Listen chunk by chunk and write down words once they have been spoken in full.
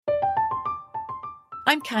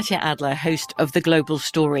I'm Katya Adler, host of The Global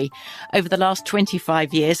Story. Over the last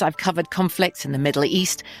 25 years, I've covered conflicts in the Middle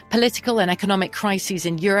East, political and economic crises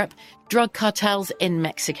in Europe, drug cartels in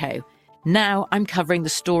Mexico. Now I'm covering the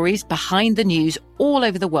stories behind the news all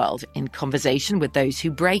over the world in conversation with those who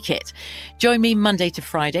break it. Join me Monday to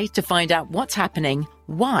Friday to find out what's happening,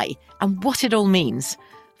 why, and what it all means.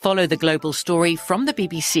 Follow The Global Story from the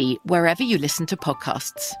BBC wherever you listen to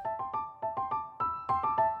podcasts.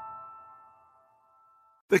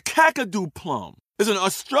 The Kakadu plum is an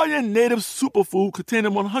Australian native superfood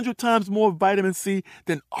containing 100 times more vitamin C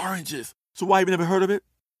than oranges. So why have you never heard of it?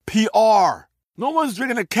 PR. No one's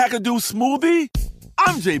drinking a Kakadu smoothie?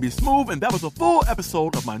 I'm JB Smoove, and that was a full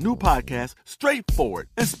episode of my new podcast, Straightforward,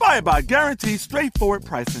 inspired by guaranteed straightforward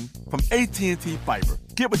pricing from AT&T Fiber.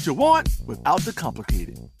 Get what you want without the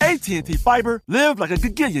complicated. AT&T Fiber, live like a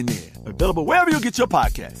gigillionaire. Available wherever you get your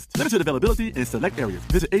podcasts. Limited availability in select areas.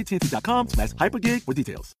 Visit AT&T.com/hypergig for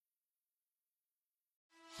details.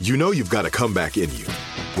 You know you've got a comeback in you.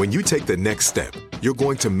 When you take the next step, you're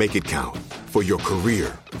going to make it count. For your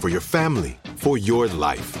career, for your family, for your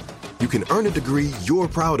life. You can earn a degree you're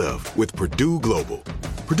proud of with Purdue Global.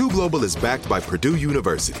 Purdue Global is backed by Purdue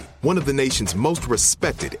University, one of the nation's most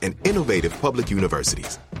respected and innovative public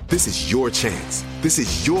universities. This is your chance. This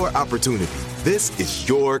is your opportunity. This is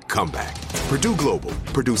your comeback. Purdue Global,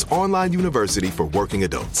 Purdue's online university for working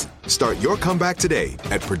adults. Start your comeback today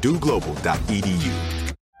at purdueglobal.edu.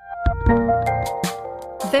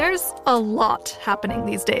 There's a lot happening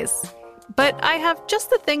these days. But I have just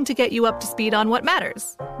the thing to get you up to speed on what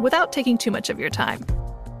matters, without taking too much of your time.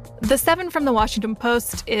 The 7 from the Washington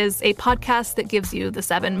Post is a podcast that gives you the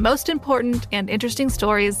 7 most important and interesting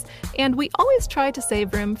stories, and we always try to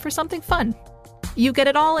save room for something fun. You get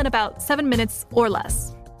it all in about 7 minutes or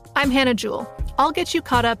less. I'm Hannah Jewell. I'll get you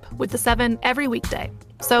caught up with the 7 every weekday.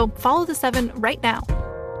 So follow the 7 right now.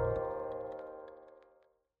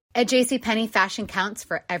 At JCPenney, fashion counts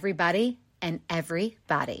for everybody and every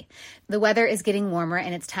body. The weather is getting warmer,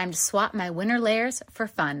 and it's time to swap my winter layers for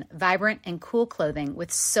fun, vibrant, and cool clothing.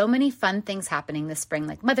 With so many fun things happening this spring,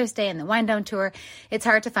 like Mother's Day and the Wind Down Tour, it's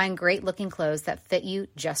hard to find great-looking clothes that fit you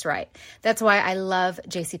just right. That's why I love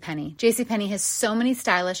JCPenney. JCPenney has so many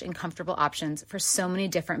stylish and comfortable options for so many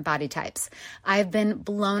different body types. I've been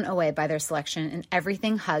blown away by their selection, and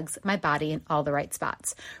everything hugs my body in all the right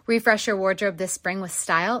spots. Refresh your wardrobe this spring with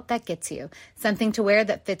style that gets you. Something to wear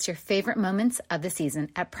that fits your favorite moments of the season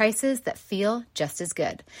at prices that feel just as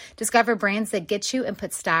good. Discover brands that get you and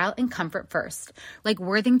put style and comfort first, like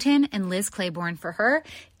Worthington and Liz Claiborne for her,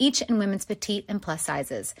 each in women's petite and plus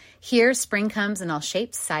sizes. Here, spring comes in all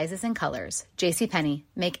shapes, sizes, and colors. JCPenney,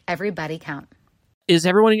 make everybody count. Is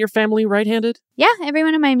everyone in your family right-handed? Yeah,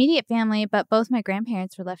 everyone in my immediate family, but both my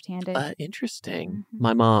grandparents were left-handed. Interesting. Mm-hmm.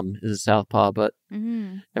 My mom is a southpaw, but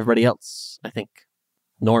everybody else, I think,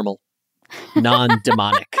 normal,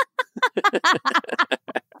 non-demonic.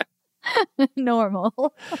 Normal.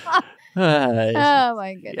 Oh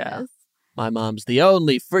my goodness. Yeah. My mom's the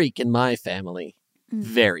only freak in my family.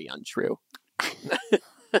 Very untrue.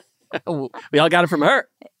 We all got it from her.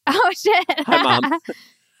 Oh, shit. Hi, Mom.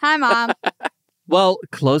 Hi, Mom. Well,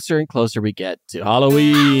 closer and closer we get to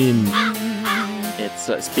Halloween.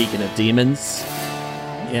 It's, speaking of demons,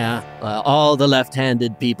 yeah, all the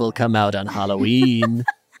left-handed people come out on Halloween.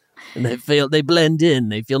 And they blend in.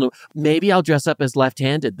 They feel maybe I'll dress up as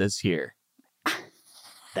left-handed this year.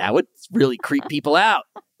 That would really creep people out.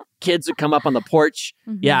 Kids would come up on the porch.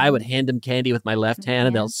 Mm-hmm. Yeah, I would hand them candy with my left hand,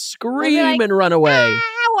 and they'll scream and run away.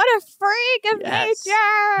 Ah, what a freak of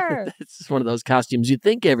nature! It's one of those costumes. You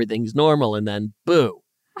think everything's normal, and then boo,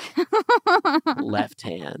 left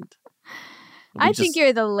hand. I think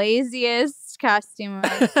you're the laziest costume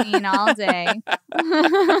I've seen all day.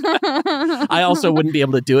 I also wouldn't be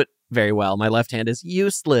able to do it very well. My left hand is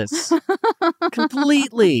useless.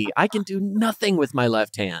 Completely. I can do nothing with my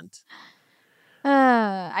left hand.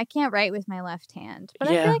 I can't write with my left hand, but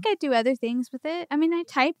I feel like I do other things with it. I mean, I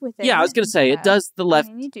type with it. Yeah, I was going to say, it does the left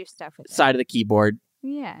you do stuff with side of the keyboard.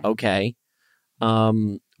 Yeah. Okay.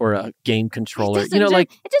 Or a game controller. It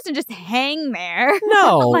doesn't just hang there.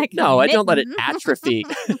 No, like no, I don't let it atrophy.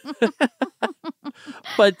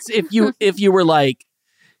 But if you were like,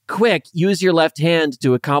 quick, use your left hand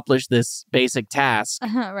to accomplish this basic task,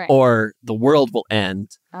 right. or the world will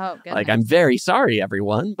end. Oh, goodness. Like, I'm very sorry,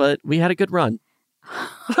 everyone, but we had a good run.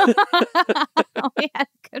 We had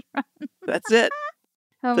a good run. That's it.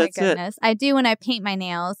 Oh, my goodness. I do when I paint my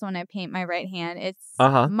nails, when I paint my right hand, it's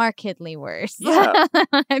markedly worse yeah. than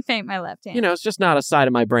when I paint my left hand. You know, it's just not a side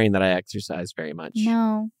of my brain that I exercise very much.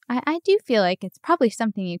 No, I do feel like it's probably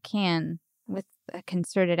something you can with a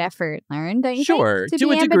concerted effort learned, don't you Sure, think? to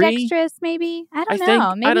be a degree. ambidextrous, maybe? I don't know.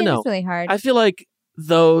 think- Maybe I don't it know. is really hard. I feel like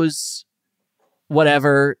those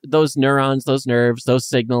neurons, those nerves, those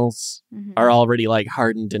signals Mhm. are already like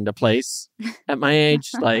hardened into place at my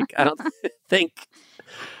age. Like, I don't think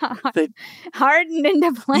Hardened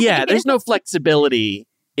into place. yeah, there's no flexibility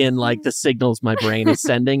in like the signals my brain is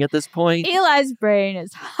sending at this point. Eli's brain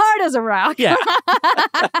is hard as a rock. Yeah.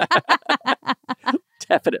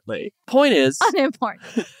 Definitely. Point is,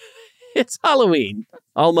 Unimportant. it's Halloween.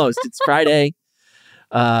 Almost. It's Friday.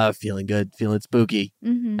 Feeling good, feeling spooky.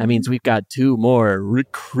 Mhm. That means we've got 2 more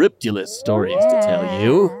Recryptulous stories to tell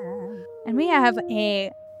you. And we have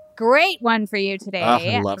a great one for you today.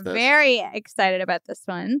 I love this. Very excited about this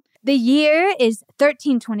one. The year is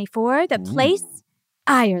 1324. The place,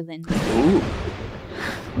 Ireland. Ooh.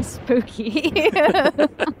 Spooky.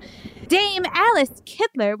 Dame Alice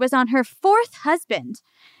Kittler was on her 4th husband,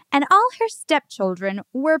 and all her stepchildren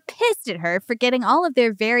were pissed at her for getting all of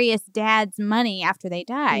their various dads' money after they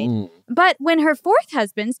died. But when her 4th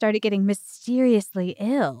husband started getting mysteriously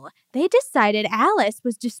ill, they decided Alice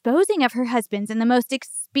was disposing of her husbands in the most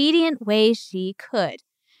expedient way she could.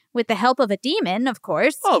 With the help of a demon, of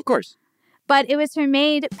course. Oh, of course. But it was her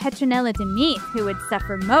maid, Petronella de Meath, who would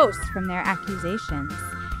suffer most from their accusations.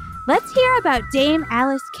 Let's hear about Dame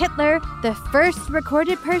Alice Kittler, the first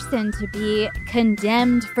recorded person to be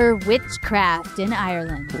condemned for witchcraft in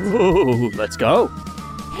Ireland. Ooh, let's go.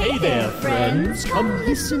 Hey there, friends, come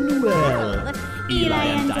listen well. Eli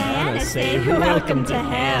and Diana say welcome to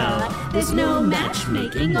hell. There's no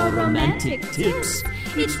matchmaking or romantic tips.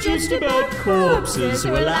 It's just about corpses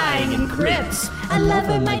who are lying in crypts. A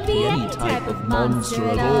lover might be any type of monster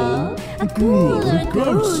at all. A ghoul or a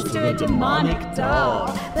ghost or a demonic doll.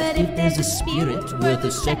 But if there's a spirit worth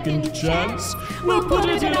a second chance, we'll put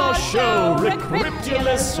it in our show,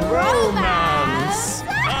 Recryptulous Romance.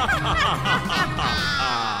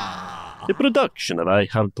 A production of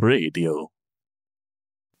iHeartRadio.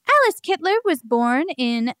 Alice Kittler was born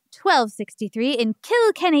in 1263 in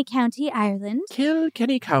Kilkenny County, Ireland.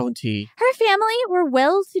 Kilkenny County. Her family were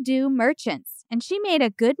well-to-do merchants, and she made a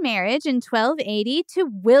good marriage in 1280 to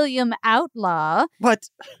William Outlaw. What?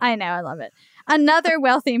 I know, I love it. Another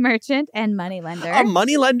wealthy merchant and moneylender. A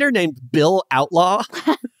moneylender named Bill Outlaw?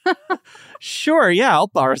 Sure, yeah, I'll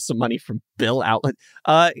borrow some money from Bill Outlaw.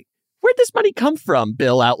 Where'd this money come from,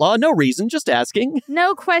 Bill Outlaw? No reason, just asking.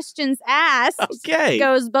 No questions asked. Okay.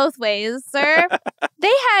 Goes both ways, sir.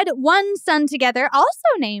 They had one son together, also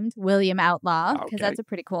named William Outlaw, because Okay. that's a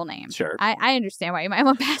pretty cool name. Sure. I understand why you might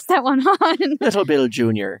want to pass that one on. Little Bill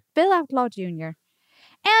Jr. Bill Outlaw Jr.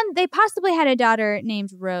 And they possibly had a daughter named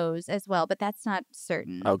Rose as well, but that's not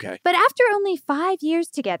certain. Okay. But after only 5 years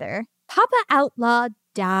together, Papa Outlaw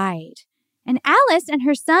died. And Alice and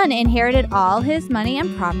her son inherited all his money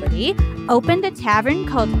and property, opened a tavern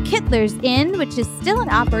called Kittler's Inn, which is still in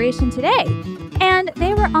operation today. And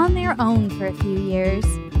they were on their own for a few years.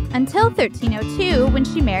 Until 1302, when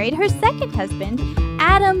she married her second husband,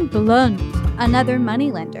 Adam Blunt, another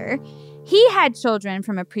moneylender. He had children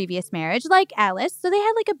from a previous marriage, like Alice, so they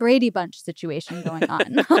had like a Brady Bunch situation going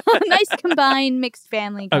on. Nice combined mixed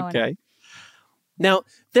family going on. Okay. Now,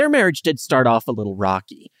 their marriage did start off a little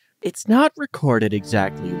rocky. It's not recorded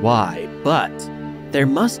exactly why, but there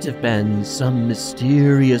must have been some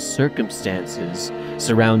mysterious circumstances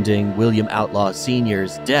surrounding William Outlaw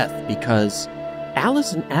Sr.'s death because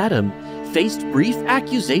Alice and Adam faced brief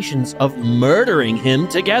accusations of murdering him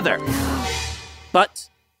together. But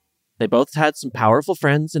they both had some powerful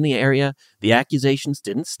friends in the area. The accusations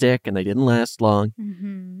didn't stick and they didn't last long.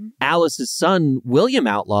 Mm-hmm. Alice's son, William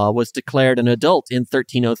Outlaw, was declared an adult in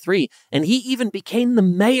 1303, and he even became the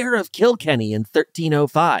mayor of Kilkenny in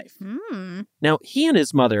 1305. Now, he and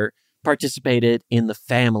his mother participated in the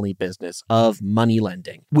family business of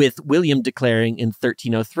moneylending, with William declaring in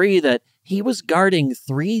 1303 that he was guarding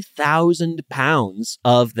 3,000 pounds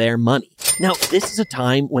of their money. Now, this is a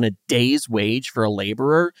time when a day's wage for a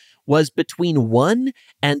laborer was between 1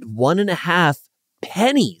 and 1.5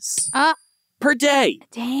 pennies per day.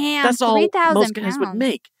 Damn, That's all 3,000 most guys would pounds.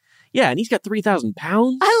 make. Yeah, and he's got 3,000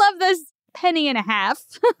 pounds. I love this penny and a half.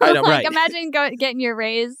 I know, like, right. imagine getting your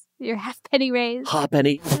raise, your half-penny raise.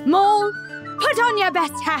 Halfpenny. Mole, put on your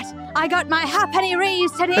best hat. I got my half-penny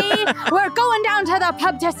raise today. We're going down to the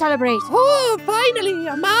pub to celebrate. Oh, finally,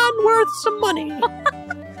 a man worth some money.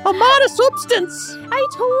 A man of substance. I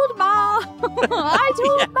told Ma. I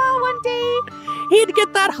told Ma one day. He'd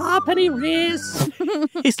get that halfpenny raise.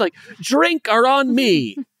 He's like, drink or on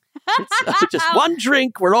me. It's just one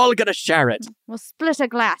drink. We're all going to share it. We'll split a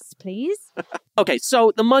glass, please. Okay,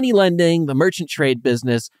 so the money lending, the merchant trade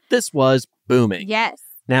business, this was booming. Yes.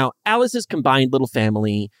 Now, Alice's combined little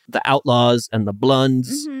family, the Outlaws and the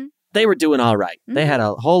Blunds, they were doing all right. They had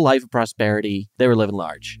a whole life of prosperity. They were living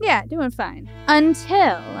large. Yeah, doing fine.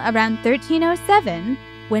 Until around 1307,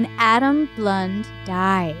 when Adam Blund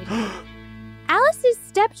died. Alice's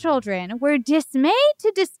stepchildren were dismayed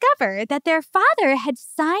to discover that their father had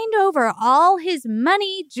signed over all his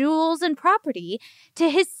money, jewels, and property to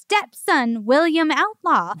his stepson, William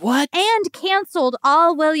Outlaw. What? And canceled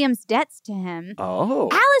all William's debts to him. Oh.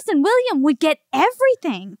 Alice and William would get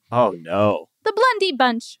everything. Oh, no. The Blundy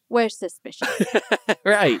bunch were suspicious.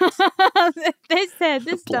 Right. They said,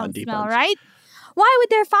 this don't Blundy smell bunch. right. Why would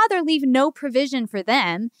their father leave no provision for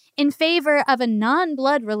them in favor of a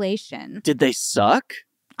non-blood relation? Did they suck?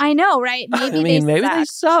 I know, right? Maybe they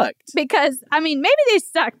sucked. Because, maybe they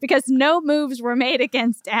sucked because no moves were made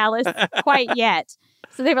against Alice quite yet.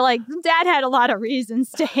 So they were like, Dad had a lot of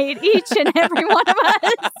reasons to hate each and every one of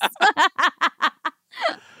us.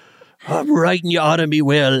 I'm writing you out of me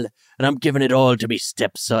will, and I'm giving it all to me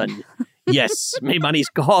stepson. Yes, me money's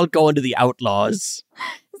all going to the Outlaws.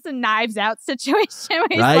 It's a Knives Out situation where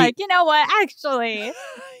he's Right. like, you know what? Actually, I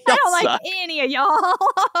don't like any of y'all.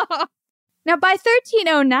 Now, by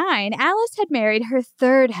 1309, Alice had married her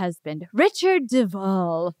third husband, Richard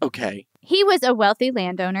Duval. Okay. He was a wealthy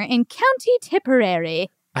landowner in County Tipperary.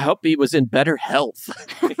 I hope he was in better health.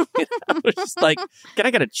 I was just like, can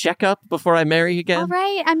I get a checkup before I marry again? All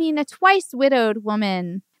right. A twice widowed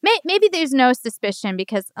woman. Maybe there's no suspicion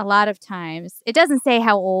because a lot of times it doesn't say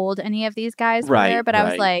how old any of these guys were, but I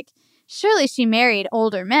was like, surely she married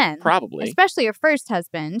older men. Probably. Especially her first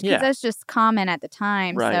husband, because Yeah. that's just common at the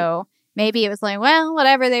time. Right. So maybe it was like, well,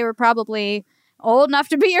 whatever, they were probably old enough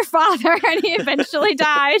to be your father, and he eventually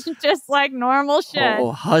died, just like normal shit.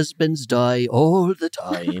 Oh, husbands die all the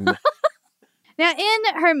time. Now,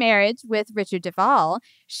 in her marriage with Richard Duval,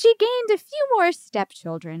 she gained a few more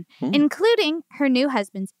stepchildren, including her new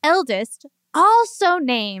husband's eldest, also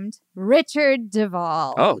named Richard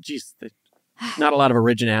Duval. Oh, geez. Not a lot of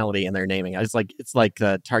originality in their naming. It's like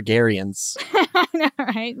the Targaryens. I know,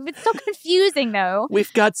 right? It's so confusing, though.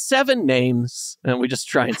 We've got 7 names, and we just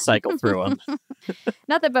try and cycle through them.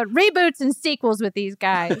 Nothing but reboots and sequels with these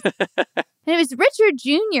guys. And it was Richard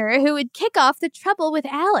Jr. who would kick off the trouble with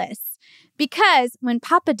Alice. Because when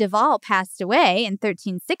Papa Duval passed away in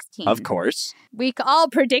 1316, Of course. we all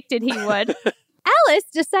predicted he would, Alice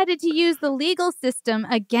decided to use the legal system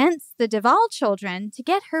against the Duval children to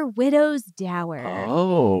get her widow's dower.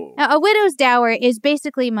 Oh. Now, a widow's dower is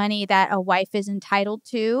basically money that a wife is entitled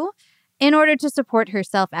to in order to support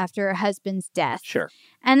herself after her husband's death. Sure.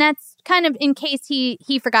 And that's kind of in case he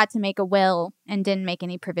forgot to make a will and didn't make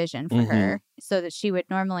any provision for her so that she would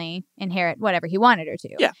normally inherit whatever he wanted her to.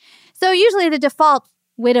 Yeah. So usually the default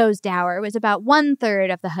widow's dower was about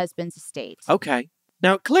 1/3 of the husband's estate. Okay.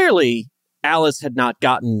 Now, clearly, Alice had not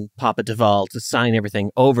gotten Papa Duval to sign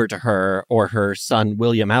everything over to her or her son,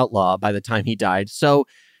 William Outlaw, by the time he died, so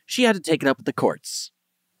she had to take it up with the courts.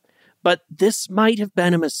 But this might have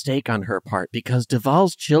been a mistake on her part because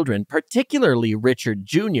Duval's children, particularly Richard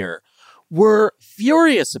Jr., were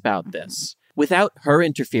furious about this. Without her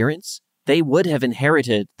interference, they would have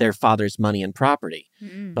inherited their father's money and property.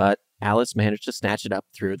 But Alice managed to snatch it up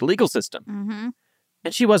through the legal system.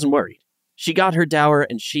 And she wasn't worried. She got her dower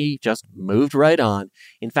and she just moved right on.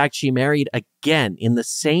 In fact, she married again in the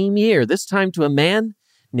same year, this time to a man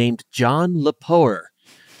named John Lepore.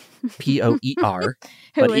 P-O-E-R.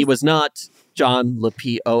 But he was not John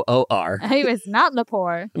L-P-O-O-R. He was not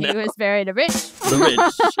Lepore. He was very rich.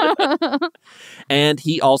 The rich. And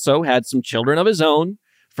he also had some children of his own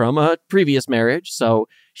from a previous marriage. So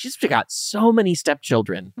she's got so many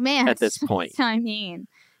stepchildren at this point.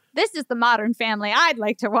 This is the modern family I'd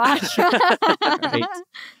like to watch. Right.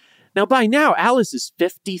 Now, by now, Alice is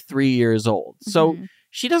 53 years old. So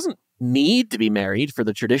she doesn't need to be married for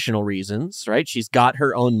the traditional reasons, right? She's got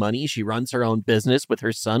her own money. She runs her own business with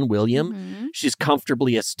her son, William. She's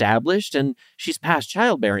comfortably established and she's past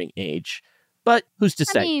childbearing age. But who's to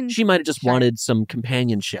say? She might have just wanted some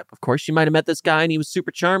companionship. Of course, she might have met this guy and he was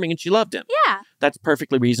super charming and she loved him. Yeah. That's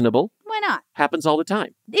perfectly reasonable. Why not? Happens all the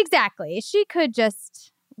time. Exactly. She could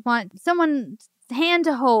just want someone's hand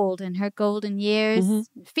to hold in her golden years,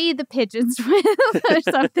 feed the pigeons with or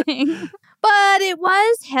something. But it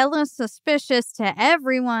was hella suspicious to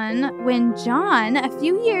everyone when John, a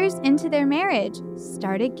few years into their marriage,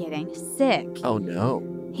 started getting sick. Oh, no.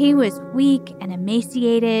 He was weak and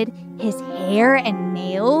emaciated. His hair and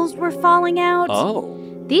nails were falling out. Oh.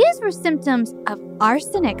 These were symptoms of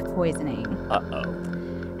arsenic poisoning. Uh-oh.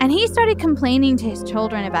 And he started complaining to his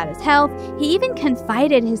children about his health. He even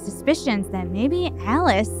confided his suspicions that maybe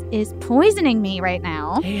Alice is poisoning me right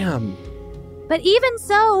now. Damn. But even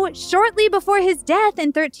so, shortly before his death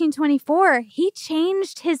in 1324, he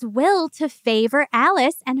changed his will to favor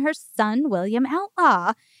Alice and her son, William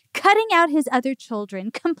Outlaw, cutting out his other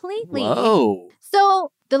children completely. Whoa.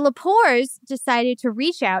 So the Lepores decided to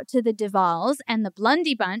reach out to the Duvals and the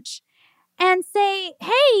Blundy Bunch and say,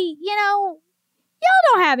 hey, y'all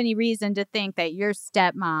don't have any reason to think that your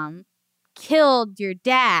stepmom killed your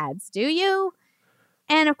dads, do you?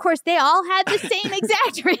 And of course, they all had the same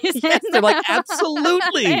exact reason. Yes, they're like,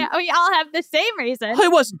 absolutely. We all have the same reason. I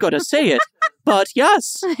wasn't going to say it, but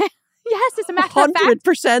yes. Yes, as a matter of fact,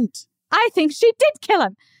 100%. I think she did kill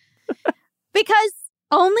him. Because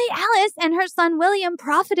only Alice and her son William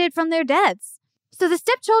profited from their deaths. So the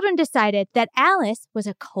stepchildren decided that Alice was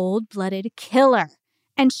a cold-blooded killer.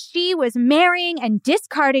 And she was marrying and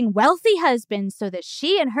discarding wealthy husbands so that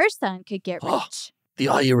she and her son could get rich. The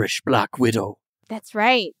Irish Black Widow. That's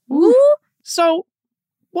right. Woo! So,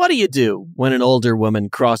 what do you do when an older woman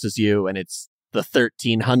crosses you and it's the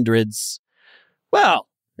 1300s? Well,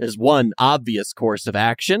 there's one obvious course of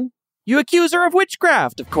action. You accuse her of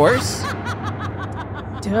witchcraft, of course.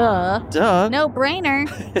 Duh. No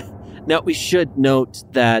brainer. Now, we should note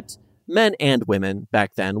that men and women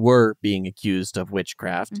back then were being accused of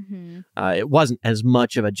witchcraft. Mm-hmm. It wasn't as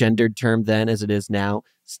much of a gendered term then as it is now.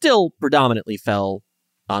 Still predominantly fell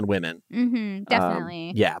on women. Mm-hmm,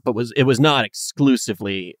 definitely. But it was not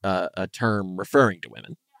exclusively a term referring to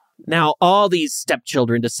women. Now, all these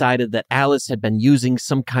stepchildren decided that Alice had been using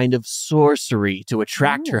some kind of sorcery to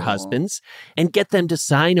attract her husbands and get them to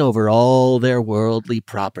sign over all their worldly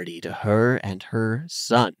property to her and her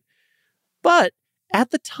son. But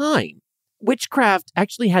at the time, witchcraft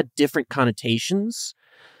actually had different connotations.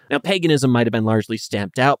 Now, paganism might have been largely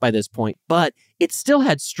stamped out by this point, but it still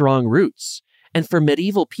had strong roots. And for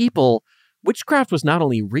medieval people, witchcraft was not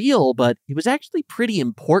only real, but it was actually pretty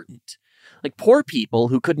important. Like, poor people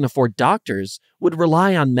who couldn't afford doctors would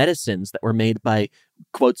rely on medicines that were made by,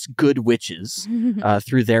 quotes, good witches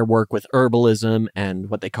through their work with herbalism and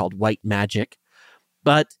what they called white magic.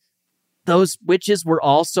 But those witches were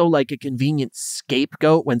also like a convenient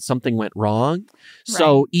scapegoat when something went wrong. Right.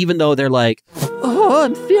 So even though they're like, oh,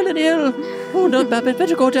 I'm feeling ill. Oh, no, I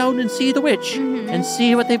better go down and see the witch and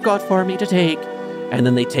see what they've got for me to take. And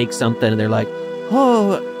then they take something and they're like,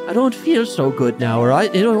 oh, I don't feel so good now. Or I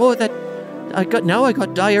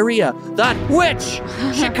got diarrhea. That witch,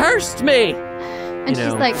 she cursed me. And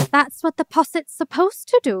she's like, that's what the posset's supposed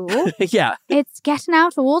to do. Yeah. It's getting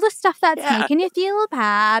out all the stuff that's making you feel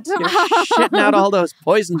bad. You're shitting out all those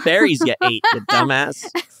poison berries you ate, you dumbass.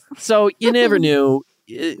 So you never knew.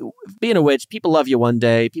 Being a witch, people love you one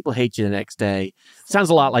day, people hate you the next day. Sounds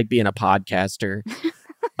a lot like being a podcaster.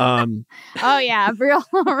 Oh, yeah. Real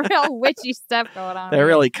witchy stuff going on. They're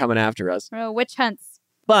really coming after us. Real witch hunts.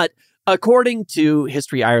 But according to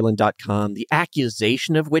HistoryIreland.com, the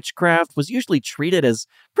accusation of witchcraft was usually treated as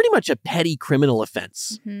pretty much a petty criminal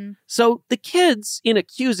offense. Mm-hmm. So the kids, in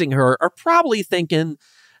accusing her, are probably thinking,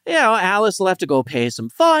 Alice will have to go pay some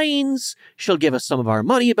fines, she'll give us some of our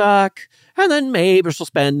money back, and then maybe she'll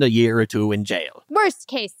spend a year or two in jail. Worst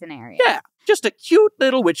case scenario. Yeah, just a cute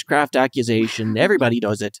little witchcraft accusation. Everybody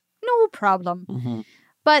does it. No problem. Mm-hmm.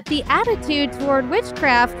 But the attitude toward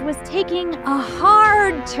witchcraft was taking a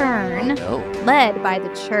hard turn, led by the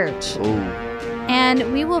church. Oh.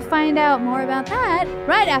 And we will find out more about that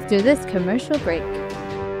right after this commercial break.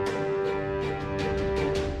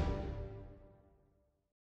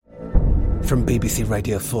 From BBC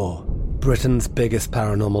Radio 4, Britain's biggest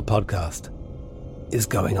paranormal podcast is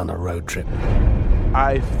going on a road trip.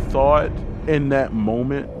 I thought in that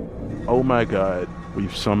moment, oh my God,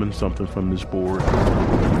 we've summoned something from this board.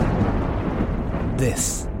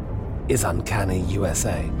 This is Uncanny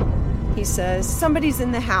USA. He says, somebody's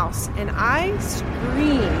in the house, and I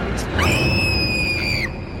screamed.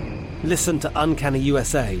 Listen to Uncanny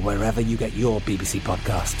USA wherever you get your BBC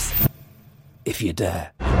podcasts, if you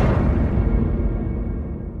dare.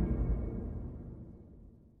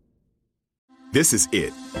 This is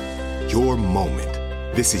it. Your moment.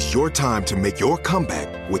 This is your time to make your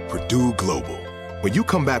comeback with Purdue Global. When you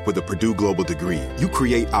come back with a Purdue Global degree, you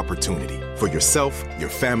create opportunity for yourself, your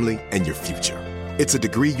family, and your future. It's a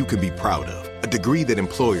degree you can be proud of, a degree that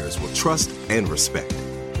employers will trust and respect.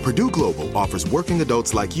 Purdue Global offers working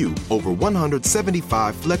adults like you over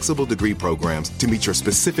 175 flexible degree programs to meet your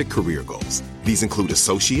specific career goals. These include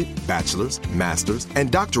associate, bachelor's, master's, and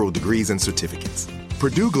doctoral degrees and certificates.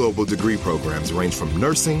 Purdue Global degree programs range from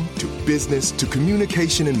nursing to business to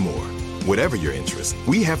communication and more. Whatever your interest,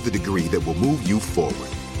 we have the degree that will move you forward.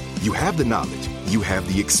 You have the knowledge, you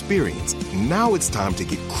have the experience. Now it's time to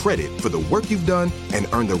get credit for the work you've done and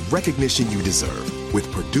earn the recognition you deserve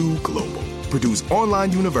with Purdue Global, Purdue's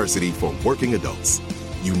online university for working adults.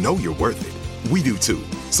 You know you're worth it. We do too.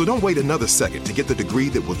 So don't wait another second to get the degree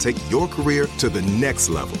that will take your career to the next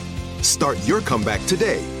level. Start your comeback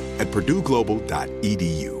today at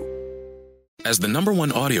purdueglobal.edu. As the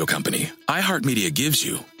 #1 audio company, iHeartMedia gives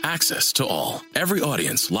you access to all. Every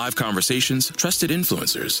audience, live conversations, trusted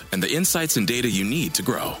influencers, and the insights and data you need to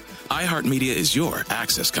grow. iHeartMedia is your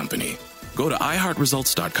access company. Go to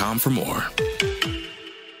iHeartResults.com for more.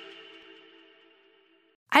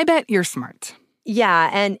 I bet you're smart.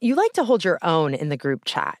 Yeah, and you like to hold your own in the group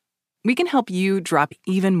chat. We can help you drop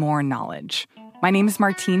even more knowledge. My name is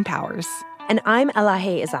Martine Powers. And I'm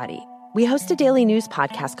Elahe Izadi. We host a daily news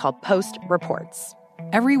podcast called Post Reports.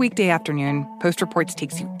 Every weekday afternoon, Post Reports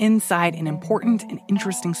takes you inside an important and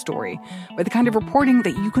interesting story with the kind of reporting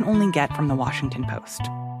that you can only get from the Washington Post.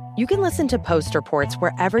 You can listen to Post Reports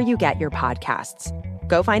wherever you get your podcasts.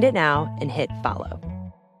 Go find it now and hit follow.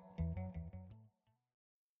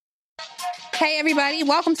 Hey, everybody.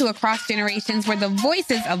 Welcome to Across Generations, where the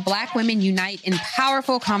voices of Black women unite in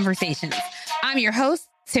powerful conversations. I'm your host,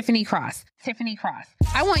 Tiffany Cross.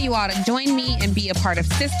 I want you all to join me and be a part of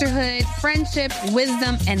sisterhood, friendship,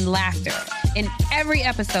 wisdom, and laughter. In every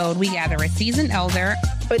episode, we gather a seasoned elder.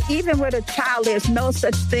 But even with a child, there's no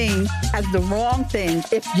such thing as the wrong thing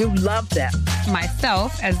if you love them.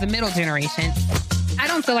 Myself, as the middle generation. I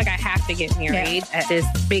don't feel like I have to get married at this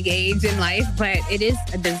big age in life, but it is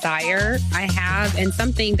a desire I have and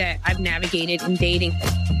something that I've navigated in dating.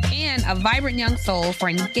 And a vibrant young soul for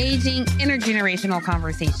engaging intergenerational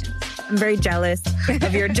conversations. I'm very jealous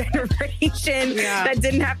of your generation that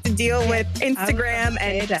didn't have to deal with Instagram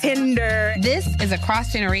and Tinder. This is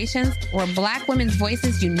Across Generations, where Black women's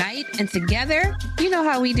voices unite, and together, you know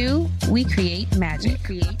how we do, we create magic.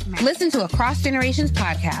 Listen to Across Generations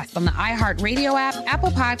podcast on the iHeartRadio app,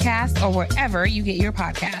 Apple Podcasts, or wherever you get your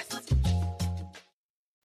podcasts.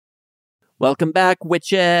 Welcome back,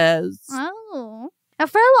 witches. Oh. Now,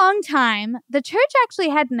 for a long time, the church actually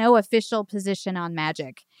had no official position on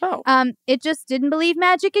magic. Oh. It just didn't believe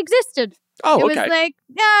magic existed. Oh, it okay. was like,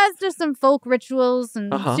 it's just some folk rituals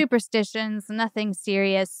and superstitions, nothing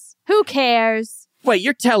serious. Who cares? Wait,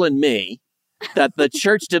 you're telling me that the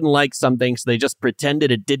church didn't like something, so they just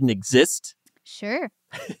pretended it didn't exist? Sure.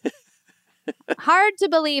 Hard to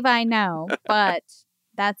believe, I know, but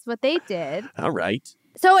that's what they did. All right.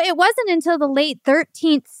 So it wasn't until the late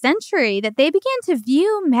 13th century that they began to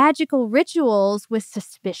view magical rituals with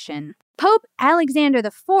suspicion. Pope Alexander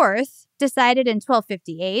IV decided in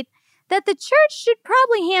 1258 that the church should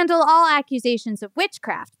probably handle all accusations of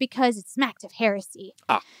witchcraft because it smacked of heresy.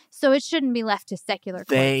 So it shouldn't be left to secular courts.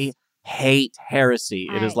 They hate heresy.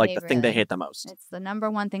 It is like the thing they hate the most. It's the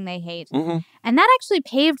number one thing they hate. Mm-hmm. And that actually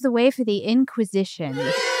paved the way for the Inquisition.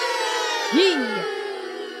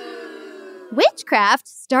 Witchcraft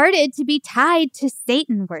started to be tied to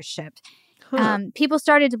Satan worship. People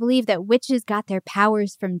started to believe that witches got their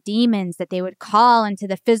powers from demons that they would call into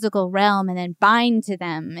the physical realm and then bind to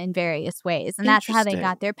them in various ways. And that's how they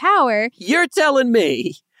got their power. You're telling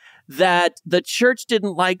me that the church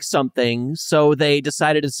didn't like something, so they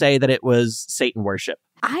decided to say that it was Satan worship.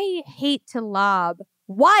 I hate to lob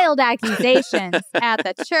wild accusations at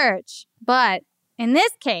the church, but in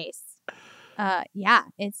this case,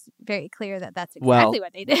 it's very clear that that's exactly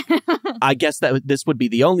what they did. I guess that this would be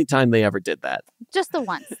the only time they ever did that. Just the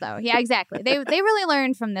once, though. Yeah, exactly. They really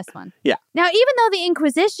learned from this one. Yeah. Now, even though the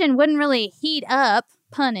Inquisition wouldn't really heat up,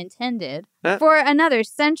 pun intended, for another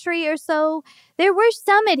century or so, there were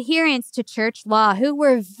some adherents to church law who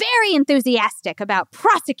were very enthusiastic about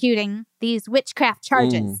prosecuting these witchcraft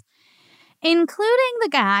charges. Including the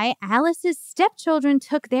guy Alice's stepchildren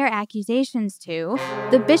took their accusations to,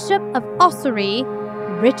 the Bishop of Ossory,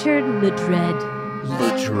 Richard Ledred.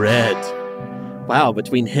 Ledred. Wow,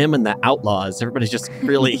 between him and the outlaws, everybody's just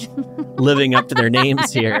really living up to their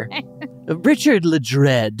names here. Richard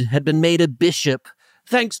Ledred had been made a bishop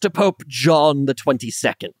thanks to Pope John the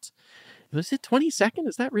 22nd. Was it 22nd?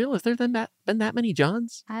 Is that real? Has there been that many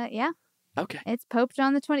Johns? Yeah. Okay. It's Pope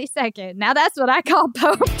John the 22nd. Now that's what I call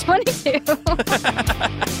Pope 22.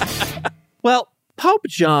 Well, Pope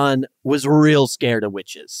John was real scared of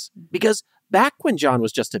witches because back when John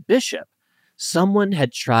was just a bishop, someone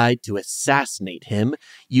had tried to assassinate him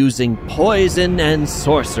using poison and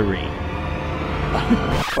sorcery.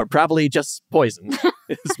 Or probably just poison,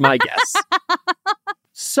 is my guess.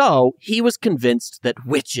 So he was convinced that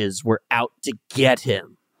witches were out to get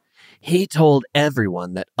him. He told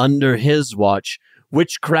everyone that under his watch,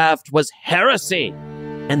 witchcraft was heresy,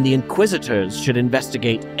 and the inquisitors should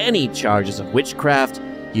investigate any charges of witchcraft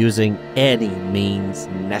using any means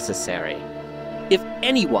necessary. If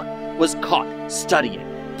anyone was caught studying,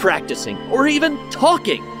 practicing, or even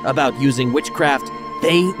talking about using witchcraft,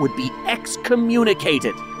 they would be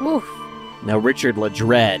excommunicated. Oof. Now, Richard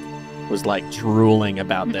LeDread was like drooling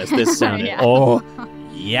about this. This sounded, Yeah. oh,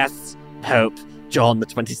 yes, Pope John the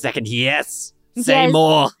 22nd, yes, say Yes.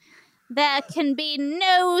 more. There can be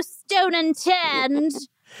no stone unturned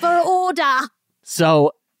for order.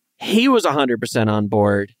 So he was 100% on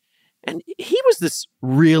board. And he was this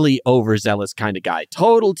really overzealous kind of guy.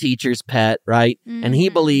 Total teacher's pet, right? And he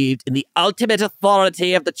believed in the ultimate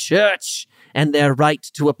authority of the church and their right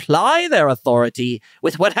to apply their authority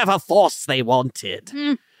with whatever force they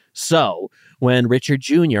wanted. So when Richard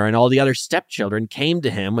Jr. and all the other stepchildren came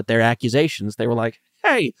to him with their accusations, they were like,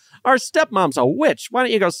 hey, our stepmom's a witch. Why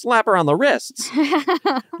don't you go slap her on the wrists?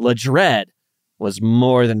 LeDread was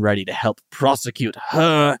more than ready to help prosecute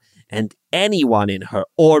her and anyone in her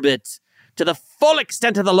orbit to the full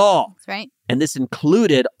extent of the law. That's right. And this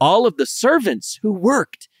included all of the servants who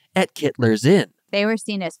worked at Kittler's Inn. They were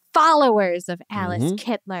seen as followers of Alice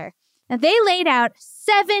Kittler. Now, they laid out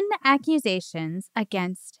 7 accusations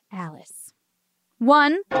against Alice.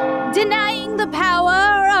 1, denying the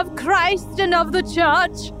power of Christ and of the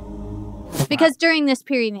church. Because during this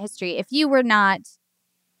period in history, if you were not,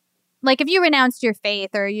 like if you renounced your faith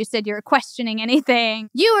or you said you were questioning anything,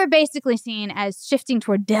 you were basically seen as shifting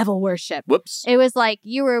toward devil worship. Whoops. It was like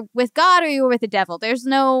you were with God or you were with the devil. There's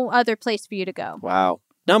no other place for you to go. Wow.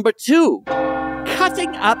 Number 2,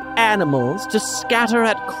 cutting up animals to scatter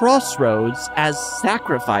at crossroads as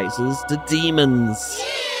sacrifices to demons.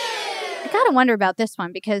 I gotta wonder about this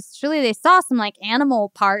one because surely they saw some like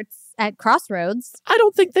animal parts at crossroads. I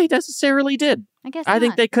don't think they necessarily did. I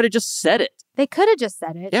think they could have just said it. They could have just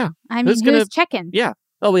said it. Yeah. I mean, who's checking? Yeah.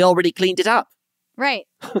 Oh, we already cleaned it up. Right.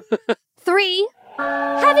 3,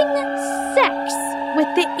 having sex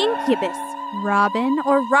with the incubus, Robin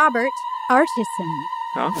or Robert Artisan.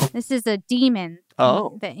 Huh? This is a demon.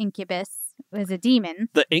 Oh. The incubus was a demon.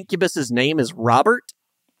 The incubus's name is Robert?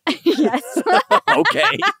 Yes.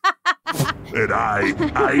 Okay. And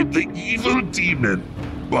I'm the evil demon,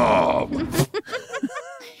 Bob.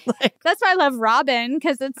 That's why I love Robin,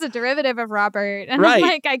 because it's a derivative of Robert. And Right. I'm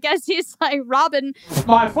like, I guess he's like Robin.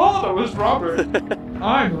 My father was Robert.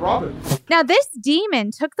 I'm Robin. Now, this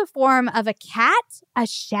demon took the form of a cat, a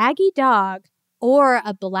shaggy dog, or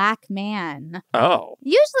a black man. Oh.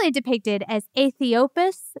 Usually depicted as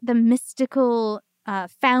Aethiopus, the mystical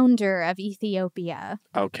founder of Ethiopia.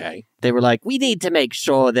 Okay. They were like, we need to make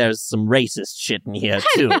sure there's some racist shit in here,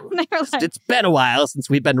 too. They were like, It's been a while since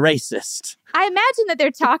we've been racist. I imagine that they're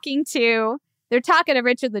talking to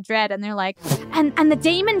Richard LeDread, and they're like, and the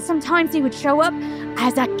demon, sometimes he would show up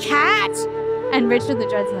as a cat. And Richard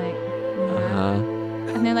LeDread's like,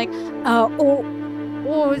 and they're like,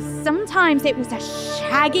 or sometimes it was a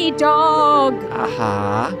shaggy dog.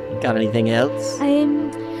 Got anything else?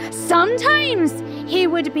 Sometimes he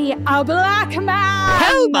would be a black man.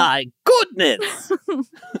 Oh my goodness!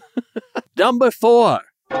 Number 4.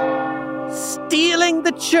 Stealing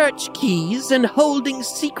the church keys and holding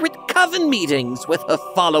secret coven meetings with her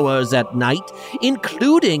followers at night,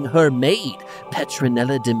 including her maid,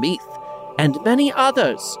 Petronella Demeath, and many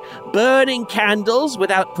others. Burning candles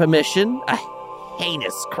without permission, a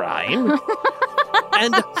heinous crime.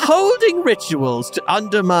 And holding rituals to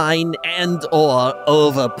undermine and or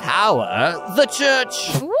overpower the church.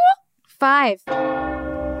 5.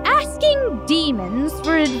 Asking demons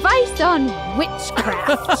for advice on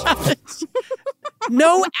witchcraft.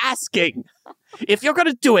 No asking. If you're going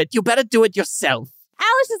to do it, you better do it yourself.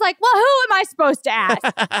 Alice is like, well, who am I supposed to ask?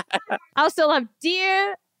 I also love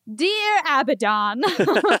Dear Abaddon.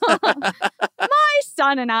 My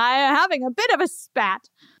son and I are having a bit of a spat.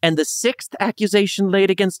 And the 6th accusation laid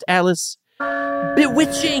against Alice,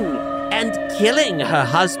 bewitching and killing her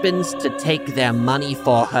husbands to take their money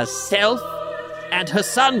for herself and her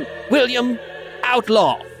son, William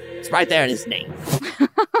Outlaw. It's right there in his name.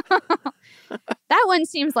 That one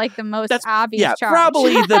seems like the most obvious charge.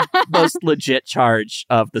 Probably the most legit charge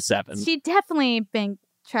of the 7. She definitely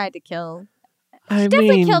tried to kill. I Definitely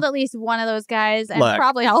mean, killed at least one of those guys, and look.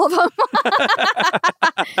 probably all of them.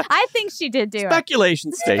 I think she did do Speculation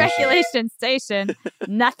it. station. Speculation station.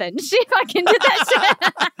 Nothing. She fucking did that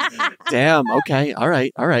shit. Damn. Okay. All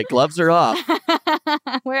right. Gloves are off.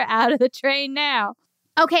 We're out of the train now.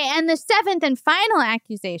 Okay, and the 7th and final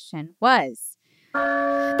accusation was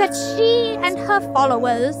that she and her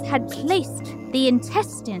followers had placed the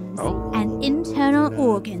intestines and internal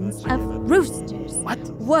organs of roosters,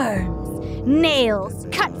 worms, nails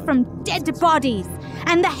cut from dead bodies,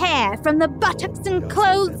 and the hair from the buttocks and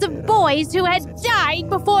clothes of boys who had died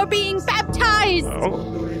before being baptized.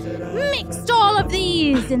 Mixed all of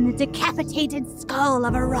these in the decapitated skull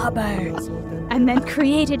of a robber, and then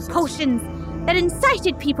created potions that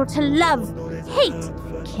incited people to love, hate,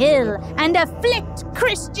 kill, and afflict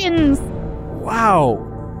Christians. Wow.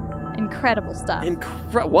 Incredible stuff.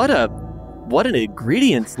 What an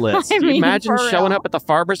ingredients list. I Can you mean, imagine for showing real. up at the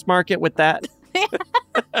farmer's market with that?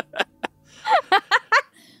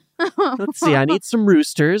 Let's see. I need some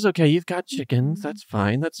roosters. Okay, you've got chickens. That's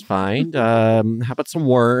fine. How about some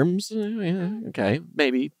worms? Yeah, okay,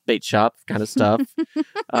 maybe bait shop kind of stuff.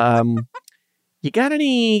 You got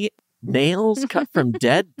any nails cut from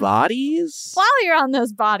dead bodies? While you're on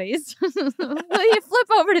those bodies, will you flip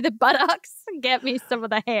over to the buttocks and get me some of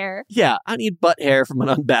the hair? Yeah, I need butt hair from an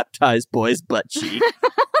unbaptized boy's butt cheek.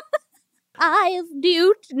 Eye of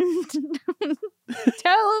newt,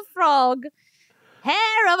 toe of frog,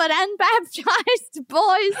 hair of an unbaptized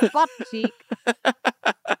boy's butt cheek.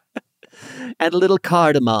 And a little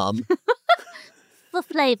cardamom. For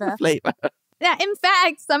flavor. Flavor. Yeah, in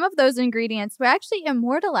fact, some of those ingredients were actually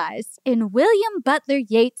immortalized in William Butler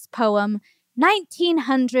Yeats' poem,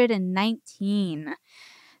 1919.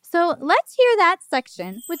 So let's hear that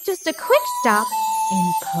section with just a quick stop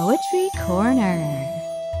in Poetry Corner.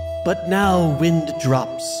 But now wind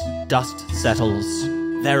drops, dust settles.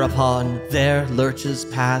 Thereupon there lurches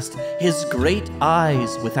past his great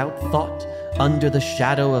eyes without thought, under the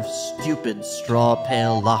shadow of stupid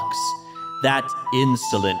straw-pale locks, that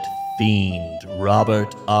insolent fiend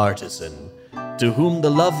Robert Artisan, to whom the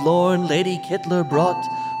lovelorn Lady Kittler brought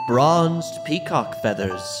bronzed peacock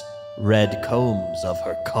feathers, red combs of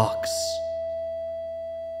her cocks.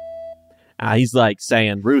 He's like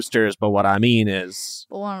saying roosters, but what I mean is...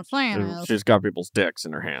 But what I'm saying is... she's got people's dicks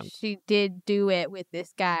in her hand. She did do it with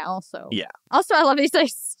this guy also. Yeah. Also, I love these like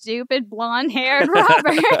stupid blonde-haired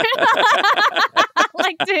Robert.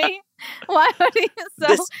 Like, did he? Why would he?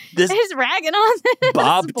 So This he's ragging on this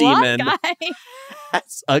Bob blonde Demon guy.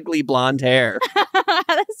 has ugly blonde hair.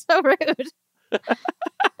 That's so rude.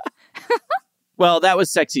 Well, that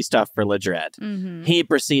was sexy stuff for Ledred. Mm-hmm. He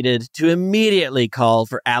proceeded to immediately call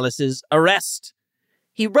for Alice's arrest.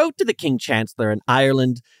 He wrote to the King Chancellor in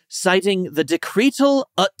Ireland, citing the Decretal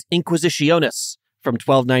ut Inquisitionis from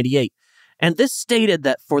 1298, and this stated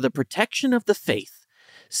that for the protection of the faith,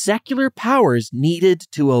 secular powers needed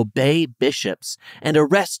to obey bishops and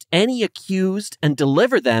arrest any accused and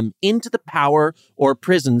deliver them into the power or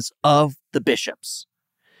prisons of the bishops.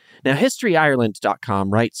 Now, HistoryIreland.com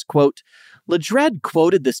writes, quote, Ledred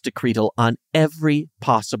quoted this decretal on every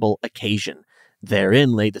possible occasion.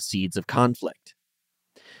 Therein lay the seeds of conflict.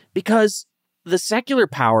 Because the secular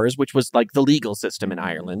powers, which was like the legal system in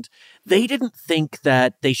Ireland, they didn't think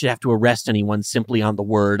that they should have to arrest anyone simply on the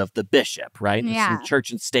word of the bishop, right? Yeah. There's some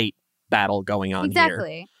church and state battle going on here.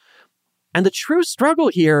 Exactly. And the true struggle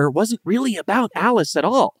here wasn't really about Alice at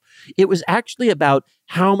all. It was actually about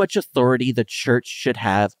how much authority the church should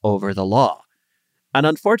have over the law. And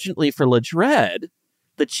unfortunately for Ledred,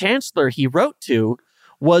 the chancellor he wrote to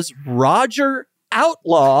was Roger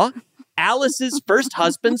Outlaw, Alice's first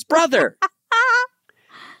husband's brother.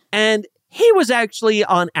 And he was actually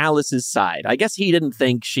on Alice's side. I guess he didn't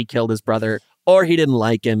think she killed his brother, or he didn't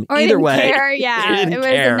like him. Or Either he didn't way, care. Yeah, he didn't it was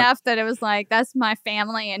care. enough that it was like, that's my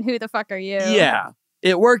family, and who the fuck are you? Yeah.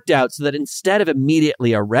 It worked out so that instead of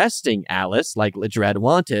immediately arresting Alice like Ledred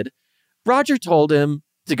wanted, Roger told him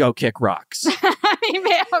to go kick rocks.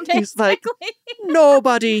 He's like,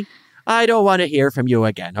 nobody, I don't want to hear from you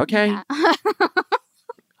again, okay? Yeah.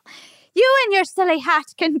 You and your silly hat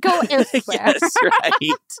can go elsewhere. Yes, right.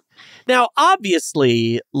 Now,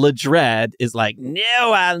 obviously, Ledred is like, no,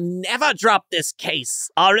 I'll never drop this case.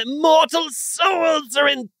 Our immortal souls are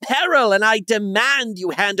in peril, and I demand you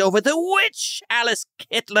hand over the witch, Alice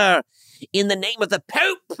Kittler, in the name of the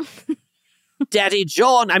Pope.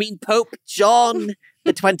 Pope John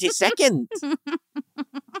the 22nd.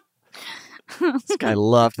 This guy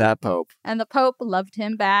loved that Pope. And the Pope loved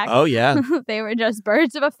him back. Oh, yeah. They were just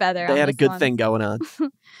birds of a feather. They on had a this good one. thing going on.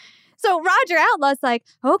 So Roger Outlaw's like,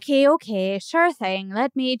 okay, sure thing.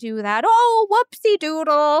 Let me do that. Oh, whoopsie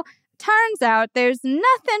doodle. Turns out there's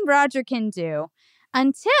nothing Roger can do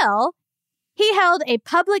until he held a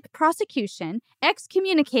public prosecution,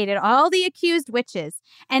 excommunicated all the accused witches,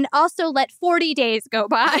 and also let 40 days go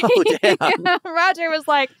by. Oh, damn. Roger was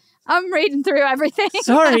like, I'm reading through everything.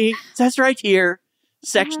 Sorry, it says right here,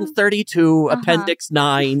 Section 32, Appendix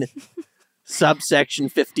 9, subsection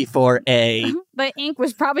 54A. But ink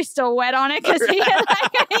was probably still wet on it because he had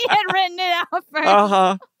written it out first.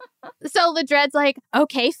 Uh-huh. So Ledred's like,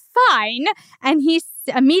 okay, fine. And he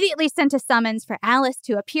immediately sent a summons for Alice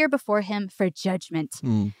to appear before him for judgment.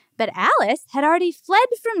 But Alice had already fled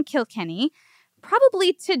from Kilkenny,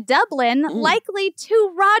 probably to Dublin, likely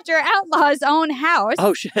to Roger Outlaw's own house.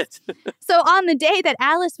 Oh, shit. So on the day that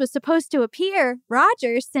Alice was supposed to appear,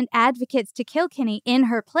 Roger sent advocates to Kilkenny in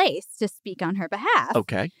her place to speak on her behalf.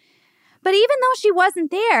 Okay. But even though she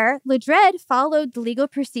wasn't there, Ledred followed the legal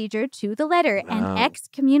procedure to the letter and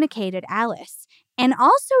excommunicated Alice, and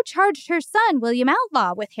also charged her son, William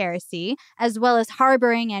Outlaw, with heresy, as well as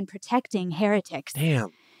harboring and protecting heretics. Damn.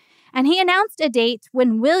 And he announced a date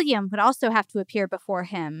when William would also have to appear before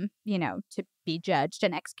him, to be judged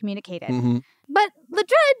and excommunicated. But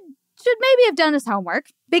Ledred should maybe have done his homework,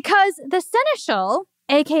 because the seneschal,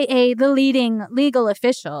 a.k.a. the leading legal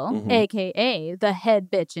official, a.k.a. the head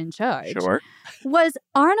bitch in charge, was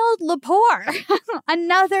Arnold Lepore,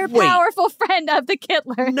 another powerful friend of the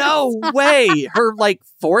Kittlers. No way! Her,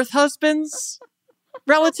 fourth husband's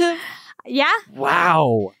relative? Yeah.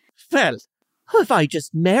 Wow. Well, if I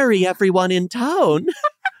just marry everyone in town,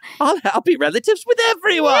 I'll be relatives with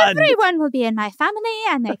everyone. Everyone will be in my family,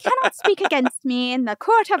 and they cannot speak against me in the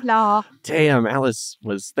court of law. Damn, Alice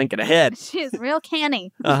was thinking ahead. She's real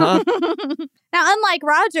canny. Uh-huh. Now, unlike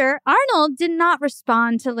Roger, Arnold did not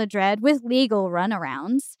respond to Ledred with legal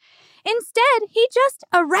runarounds. Instead, he just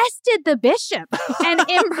arrested the bishop and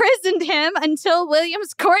imprisoned him until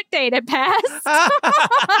William's court date had passed.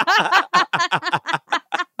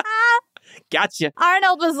 Gotcha.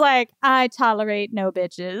 Arnold was like, I tolerate no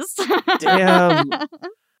bitches. Damn.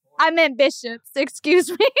 I meant bishops, excuse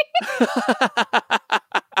me.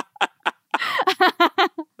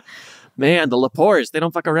 Man, the Lepores, they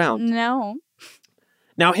don't fuck around. No.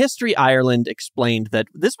 Now, History Ireland explained that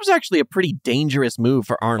this was actually a pretty dangerous move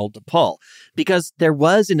for Arnold to pull, because there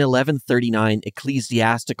was an 1139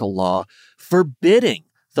 ecclesiastical law forbidding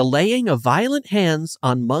the laying of violent hands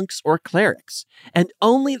on monks or clerics, and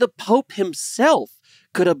only the Pope himself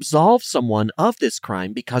could absolve someone of this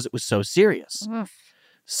crime because it was so serious.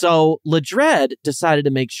 So Ledred decided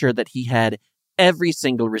to make sure that he had every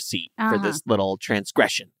single receipt for this little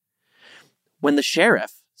transgression. When the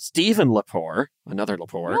sheriff, Stephen Lepore, another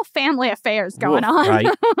Lepore. No family affairs going on.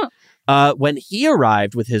 Right. When he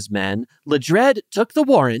arrived with his men, Ledred took the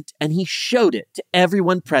warrant and he showed it to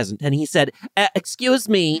everyone present. And he said, excuse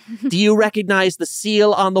me, do you recognize the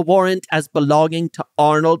seal on the warrant as belonging to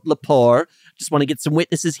Arnold Lepore? Just want to get some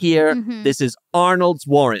witnesses here. This is Arnold's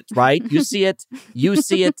warrant, right? You see it,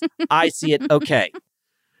 I see it, okay.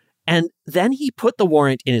 And then he put the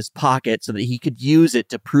warrant in his pocket so that he could use it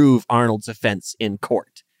to prove Arnold's offense in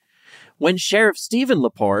court. When Sheriff Stephen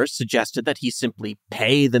Lepore suggested that he simply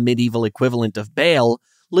pay the medieval equivalent of bail,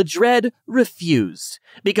 Ledred refused,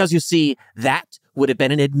 because you see, that would have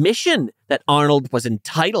been an admission that Arnold was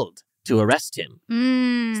entitled to arrest him.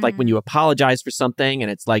 It's like when you apologize for something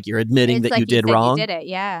and it's like you're admitting that you did wrong. You did it,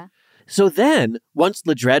 yeah. So then, once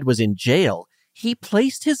Ledred was in jail, he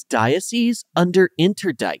placed his diocese under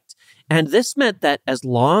interdict. And this meant that as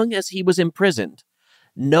long as he was imprisoned,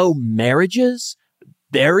 no marriages,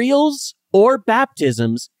 burials, or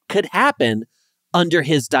baptisms could happen under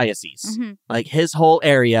his diocese. Like, his whole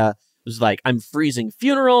area was like, I'm freezing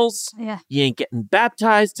funerals. Yeah. You ain't getting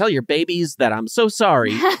baptized. Tell your babies that I'm so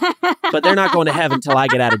sorry, but they're not going to heaven until I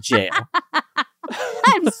get out of jail.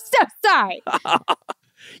 I'm so sorry.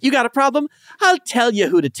 You got a problem? I'll tell you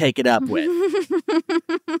who to take it up with.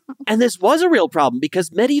 And this was a real problem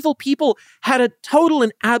because medieval people had a total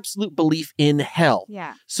and absolute belief in hell.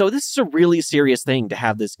 Yeah. So this is a really serious thing to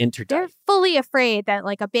have this interdict. They're fully afraid that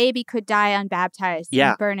a baby could die unbaptized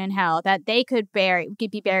and burn in hell, that they could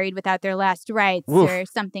be buried without their last rites or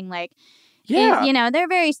something like. Yeah. They're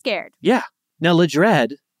very scared. Yeah. Now,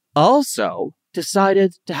 Ledred also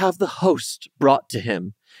decided to have the host brought to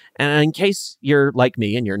him. And in case you're like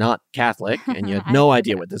me and you're not Catholic and you had no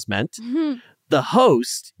idea what this meant, the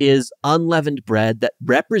host is unleavened bread that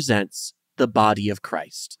represents the body of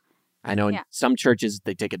Christ. I know in some churches,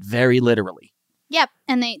 they take it very literally. Yep.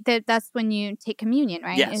 And that's when you take communion,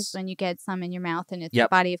 right? Yes. Is when you get some in your mouth and it's the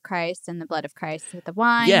body of Christ and the blood of Christ with the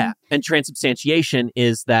wine. Yeah. And transubstantiation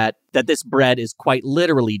is that this bread is quite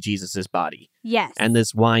literally Jesus's body. Yes. And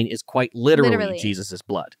this wine is quite literally Jesus's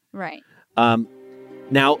blood. Right.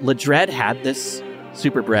 Now, Ledred had this